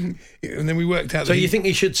 Yeah. And then we worked out. So you think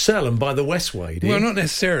he should sell and buy the Westway? Do you? Well, not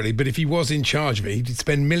necessarily, but if he was in charge of it, he'd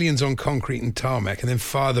spend millions on concrete and tarmac, and then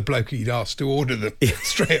fire the bloke he'd asked to order them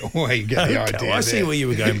straight away. You get the idea. Well, I see where you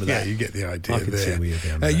were going with that. Yeah, you get the idea. I can see where you're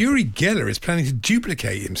going with that. Yuri Geller is planning to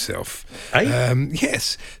duplicate himself.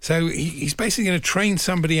 Yes. So he's basically going to train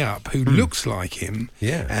somebody up who looks like him,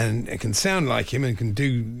 and can sound like him, and can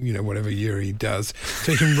do whatever Yuri does.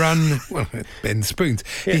 So he can run. Well, Ben Spoons.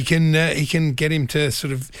 Yeah. He can get him to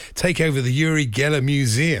sort of take over the Yuri Geller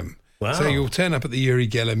Museum. Wow. So you'll turn up at the Yuri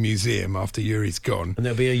Geller Museum after Yuri's gone. And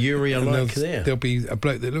there'll be a Yuri alike there. There'll be a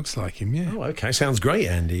bloke that looks like him, yeah. Oh, okay. Sounds great,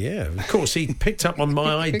 Andy, yeah. Of course, he picked up on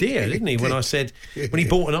my idea, didn't he? When he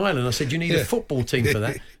bought an island, I said, you need a football team for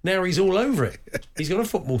that. Now he's all over it. He's got a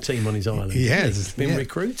football team on his island. He has. He's been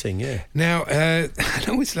recruiting, yeah. Now, I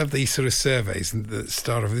always love these sort of surveys that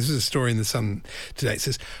start off. This is a story in The Sun today. It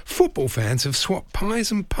says, football fans have swapped pies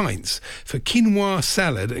and pints for quinoa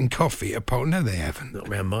salad and coffee at Pol. No, they haven't. Not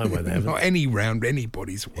round my way, they haven't. Not round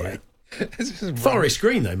anybody's way. Yeah. Forest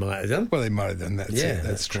Green, they might have done. Well, they might have done that.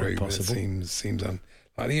 That's true. Possible. It seems unlikely.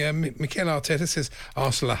 Mikel Arteta says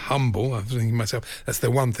Arsenal are humble. I was thinking to myself, that's the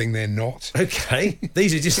one thing they're not. Okay,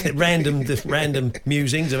 these are just random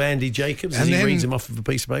musings of Andy Jacobs as he reads them off of a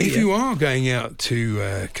piece of paper. If you are going out to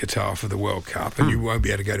Qatar for the World Cup and you won't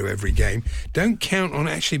be able to go to every game, don't count on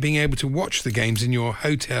actually being able to watch the games in your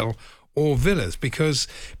hotel or villas, because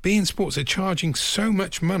beIN Sports are charging so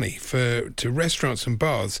much money to restaurants and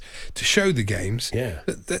bars to show the games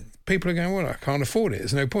that people are going, well, I can't afford it.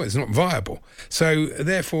 There's no point. It's not viable. So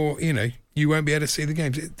therefore, you won't be able to see the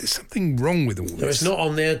games. There's something wrong with all this. So it's not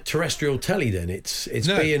on their terrestrial telly then. It's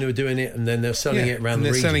beIN who are doing it, and then they're selling it around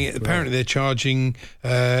the region. They're selling it. Apparently, they're charging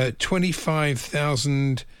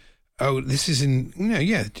 25,000 Oh, this is in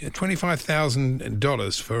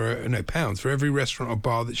 $25,000 for pounds for every restaurant or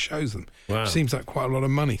bar that shows them. Wow. Seems like quite a lot of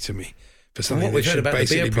money to me. For From something what we've that heard should about the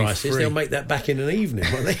basically beer be prices, free. they'll make that back in an evening,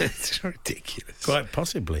 won't they? It's ridiculous. Quite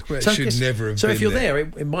possibly. Well, it should never have so been if you're there.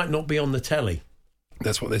 there, it might not be on the telly.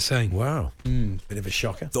 That's what they're saying. Wow. Bit of a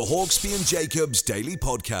shocker. The Hawksby and Jacobs Daily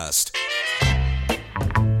Podcast.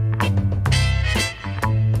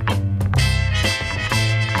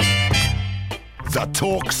 The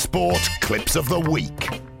Talk Sport Clips of the Week.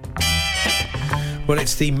 Well,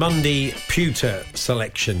 it's the Monday Pewter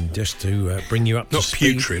selection, just to bring you up to Not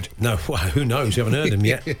speed. putrid. No, well, who knows? We haven't heard them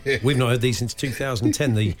yet. We've not heard these since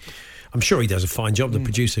 2010. I'm sure he does a fine job. The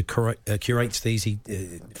producer curates these. He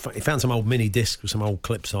found some old mini discs with some old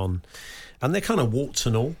clips on, and they're kind of warts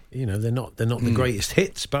and all. You know, they're not the greatest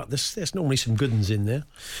hits, but there's normally some good ones in there.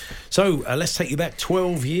 So let's take you back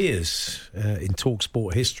 12 years in Talk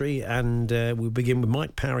Sport history, and we'll begin with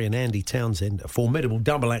Mike Parry and Andy Townsend, a formidable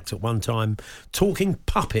double act at one time, talking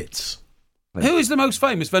puppets. Who is the most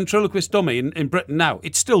famous ventriloquist dummy in Britain now?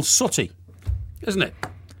 It's still Sooty, isn't it?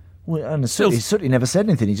 Well, and Sooty never said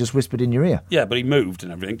anything. He just whispered in your ear. Yeah, but he moved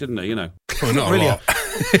and everything, didn't he? You know. Well, not Really? a lot.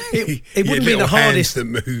 It wouldn't be the hardest. That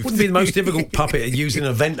moved. Wouldn't be the most difficult puppet to use in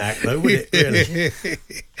a vent act, though, would it?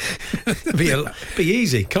 Really? be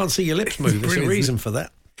easy. Can't see your lips move. There's a reason for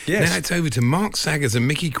that. Yes. Now it's over to Mark Saggers and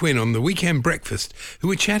Mickey Quinn on the Weekend Breakfast, who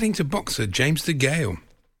were chatting to boxer James DeGale.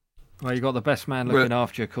 Well, you got the best man looking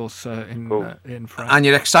after you, of course, in France. And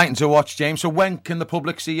you're exciting to watch, James. So when can the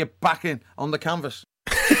public see you back on the canvas?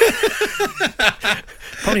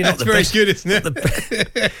 Probably not That's the very best. good, isn't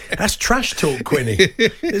it? That's trash talk, Quinny,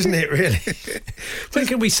 isn't it, really? When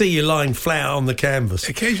can we see you lying flat on the canvas?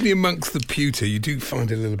 Occasionally amongst the pewter, you do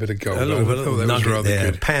find a little bit of gold. A little I thought that was nugget rather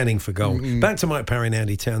there, good. panning for gold. Back to Mike Parry and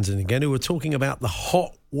Andy Townsend again, who were talking about the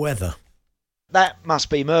hot weather. That must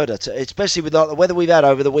be murder, especially with like the weather we've had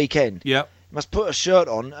over the weekend. Yeah. You must put a shirt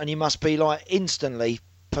on and you must be like instantly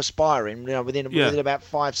perspiring, within about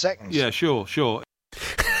 5 seconds. Yeah, sure. Sure.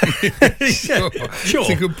 Sure. It's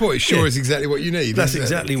a good point. Sure is exactly what you need. That's isn't it?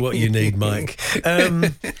 exactly what you need, Mike.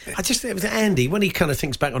 I just think with Andy, when he kind of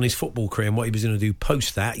thinks back on his football career and what he was going to do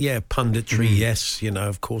post that, punditry, yes,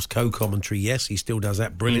 of course, co-commentary, yes, he still does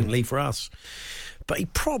that brilliantly for us. But he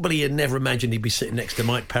probably had never imagined he'd be sitting next to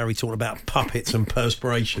Mike Parry talking about puppets and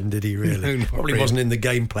perspiration, did he really? No, Probably really. wasn't in the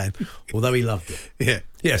game plan, although he loved it. Yeah.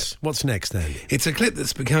 Yes, what's next, Andy? It's a clip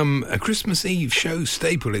that's become a Christmas Eve show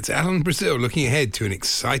staple. It's Alan Brazil looking ahead to an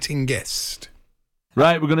exciting guest.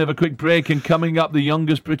 Right, we're going to have a quick break, and coming up, the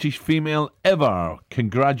youngest British female ever.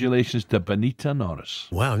 Congratulations to Benita Norris.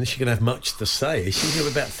 Wow, and she's going to have much to say. She's going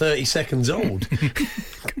to be about 30 seconds old.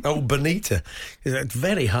 Old Benita. A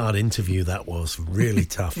very hard interview that was, really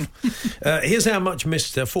tough. Here's how much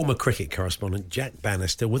missed former cricket correspondent Jack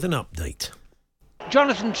Bannister with an update.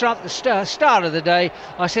 Jonathan Trump, the star of the day.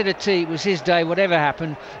 I said at tea it was his day, whatever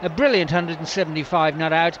happened. A brilliant 175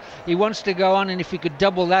 not out. He wants to go on, and if he could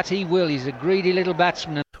double that, he will. He's a greedy little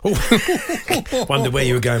batsman. Wonder where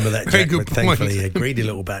you were going with that, Jack. Very good but point. thankfully, a greedy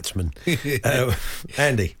little batsman.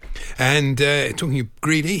 Andy. And talking of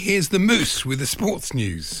greedy, here's the Moose with the sports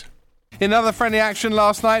news. In other friendly action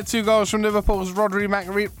last night, 2 goals from Liverpool's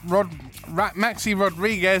Maxi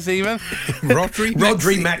Rodriguez even. Rodri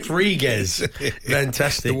Rodriguez.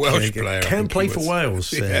 Fantastic. The Welsh player. Can play for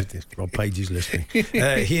Wales. Rob Page is listening.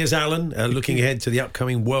 Here's Alan looking ahead to the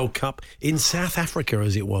upcoming World Cup in South Africa,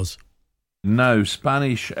 as it was. Now,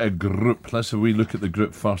 Spanish group. Let's have a wee look at the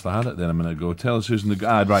group first. I had it there a minute ago. Tell us who's in the group.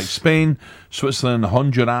 Right, Spain, Switzerland,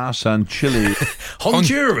 Honduras and Chile.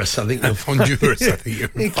 Honduras, I think. Honduras, I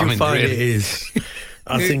think you find it is.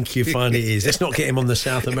 I think you find it is. Let's not get him on the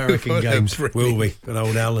South American games, will we? Good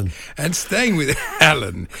old Alan. And staying with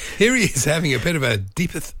Alan, here he is having a bit of a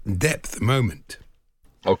depth moment.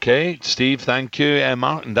 Okay, Steve, thank you.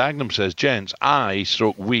 Martin Dagenham says, gents,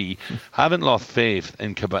 we haven't lost faith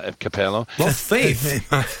in Capello. Lost faith?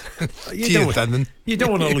 you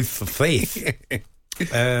don't want to lose the faith.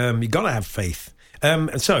 You've got to have faith.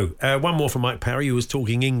 And so, one more from Mike Parry, who was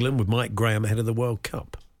talking England with Mike Graham ahead of the World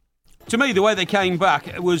Cup. To me, the way they came back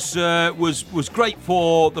was great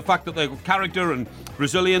for the fact that they got character and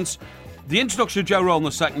resilience. The introduction of Joe Royle in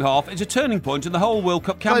the second half is a turning point in the whole World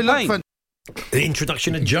Cup campaign. The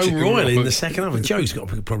introduction of Joe Royle in the second half. And Joe's got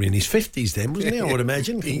probably in his 50s then, wasn't he? I would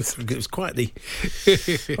imagine. It was quite the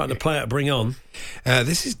player to bring on.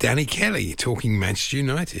 This is Danny Kelly talking Manchester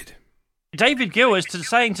United. David Gill is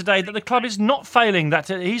saying today that the club is not failing. That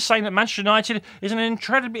he's saying that Manchester United is in an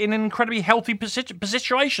incredibly healthy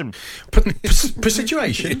situation.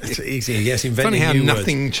 Situation? It's easy, yes, inventing funny how new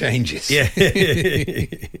nothing words. changes. Yeah.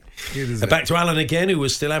 Back to Alan again, who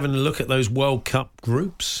was still having a look at those World Cup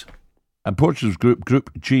groups. And Portugal's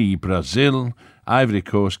Group G, Brazil, Ivory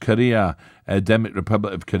Coast, Korea, Democratic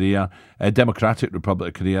Republic of Korea, Democratic Republic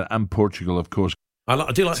of Korea, and Portugal, of course.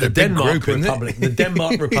 I do like the Denmark Republic, the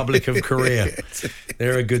Denmark Republic of Korea.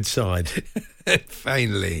 They're a good side.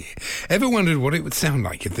 Finally. Ever wondered what it would sound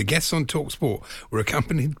like if the guests on TalkSport were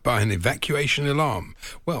accompanied by an evacuation alarm?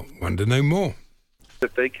 Well, wonder no more.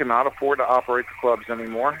 That they cannot afford to operate the clubs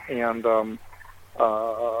anymore, and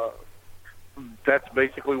that's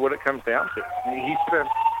basically what it comes down to.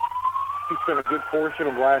 He spent a good portion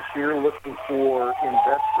of last year looking for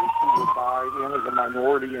investors who would buy in as a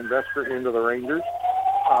minority investor into the Rangers,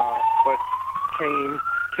 but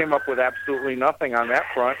came up with absolutely nothing on that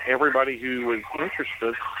front. Everybody who was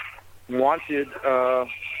interested wanted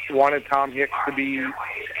Tom Hicks to be,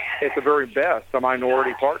 at the very best, a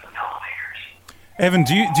minority partner. Evan,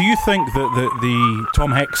 do you think that the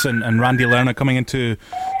Tom Hicks and Randy Lerner coming into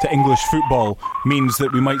English football means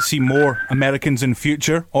that we might see more Americans in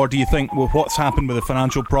future? Or do you think what's happened with the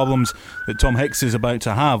financial problems that Tom Hicks is about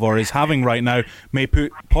to have or is having right now may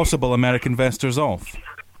put possible American investors off?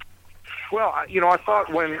 Well, I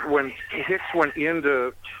thought when Hicks went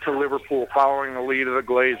into Liverpool following the lead of the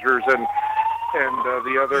Glazers and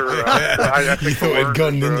the other, I think you thought it'd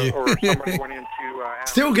gone, didn't you? Or somebody went into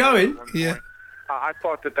still going, yeah. I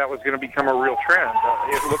thought that was going to become a real trend.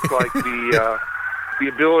 It looked like the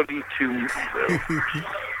ability to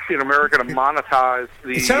in America to monetize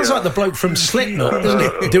the. It sounds like the bloke from Slipknot,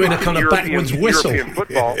 doesn't it? Doing a kind of backwards whistle. European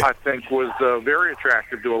football, I think, was very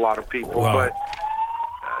attractive to a lot of people. Wow. But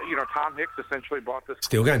Tom Hicks essentially bought this.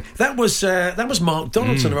 Still going. That was Mark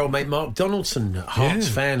Donaldson, our old mate Mark Donaldson, Hearts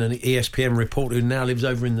fan and ESPN reporter who now lives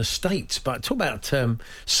over in the States. But talk about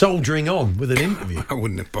soldiering on with an interview. I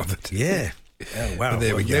wouldn't have bothered. Yeah. Oh, wow.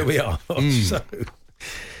 There we go. There we are.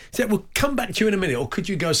 So we'll come back to you in a minute, or could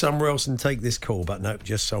you go somewhere else and take this call? But no,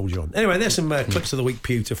 just soldier on. Anyway, there's some clips of the week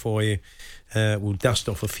pewter for you. We'll dust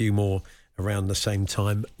off a few more around the same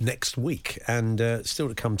time next week. And still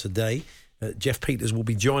to come today, Jeff Peters will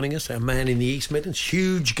be joining us, our man in the East Midlands.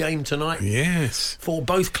 Huge game tonight. Yes. For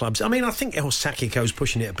both clubs. I mean, I think El Sakiko's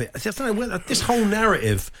pushing it a bit. I just don't know, this whole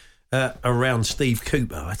narrative around Steve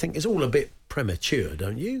Cooper, I think, is all a bit premature,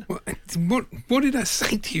 don't you? What did I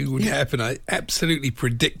say to you would happen? I absolutely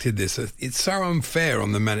predicted this. It's so unfair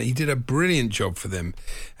on the man. He did a brilliant job for them,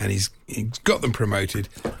 and he's got them promoted.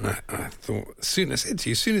 And I thought, as soon as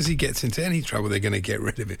he gets into any trouble, they're going to get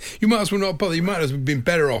rid of him. You might as well not bother. You might as well have been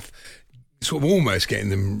better off sort of almost getting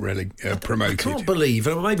them promoted. I can't believe,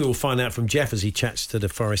 and maybe we'll find out from Jeff as he chats to the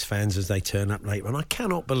Forest fans as they turn up later, and I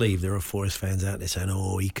cannot believe there are Forest fans out there saying,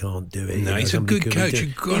 oh, he can't do it. No, he's a good coach.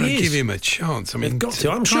 You've got to give him a chance. I mean, they've got to.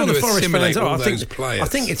 I'm sure the Forest fans are. I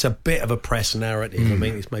think it's a bit of a press narrative. I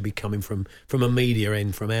mean, it's maybe coming from a media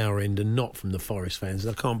end, from our end, and not from the Forest fans.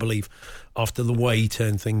 I can't believe after the way he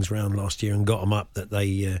turned things around last year and got them up that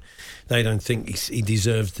they don't think he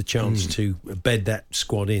deserves the chance to bed that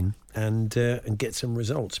squad in and get some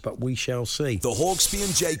results, but we shall see. The Hawksby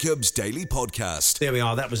and Jacobs Daily Podcast. There we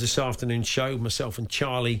are. That was this afternoon's show. Myself and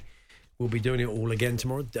Charlie will be doing it all again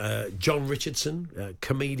tomorrow. John Richardson,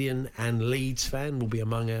 comedian and Leeds fan, will be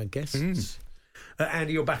among our guests.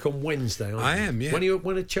 Andy, you're back on Wednesday, aren't you? I am, yeah.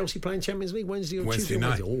 When are Chelsea playing Champions League? Wednesday or Wednesday Tuesday?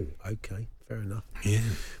 night. Oh, okay. Fair enough. Yeah.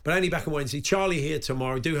 But Andy back on Wednesday. Charlie here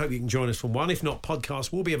tomorrow. Do hope you can join us from 1. If not,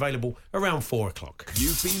 podcast will be available around 4 o'clock.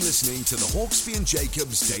 You've been listening to the Hawksby and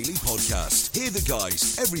Jacobs Daily Podcast. Hear the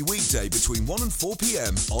guys every weekday between 1 and 4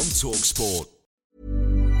 p.m. on TalkSport.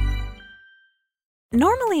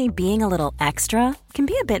 Normally, being a little extra can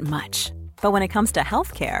be a bit much. But when it comes to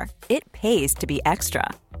healthcare, it pays to be extra.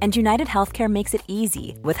 And United Healthcare makes it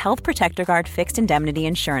easy with Health Protector Guard fixed indemnity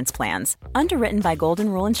insurance plans. Underwritten by Golden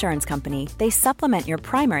Rule Insurance Company, they supplement your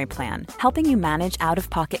primary plan, helping you manage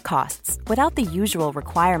out-of-pocket costs without the usual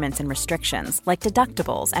requirements and restrictions like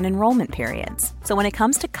deductibles and enrollment periods. So when it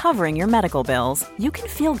comes to covering your medical bills, you can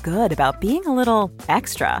feel good about being a little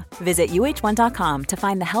extra. Visit uh1.com to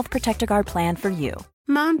find the Health Protector Guard plan for you.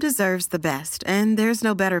 Mom deserves the best, and there's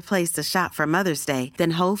no better place to shop for Mother's Day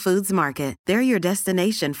than Whole Foods Market. They're your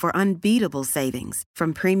destination for unbeatable savings,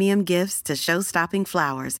 from premium gifts to show-stopping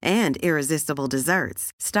flowers and irresistible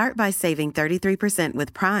desserts. Start by saving 33%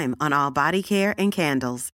 with Prime on all body care and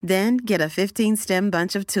candles. Then get a 15-stem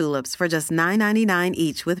bunch of tulips for just $9.99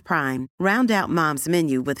 each with Prime. Round out Mom's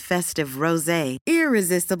menu with festive rosé,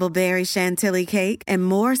 irresistible berry chantilly cake, and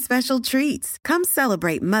more special treats. Come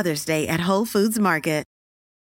celebrate Mother's Day at Whole Foods Market.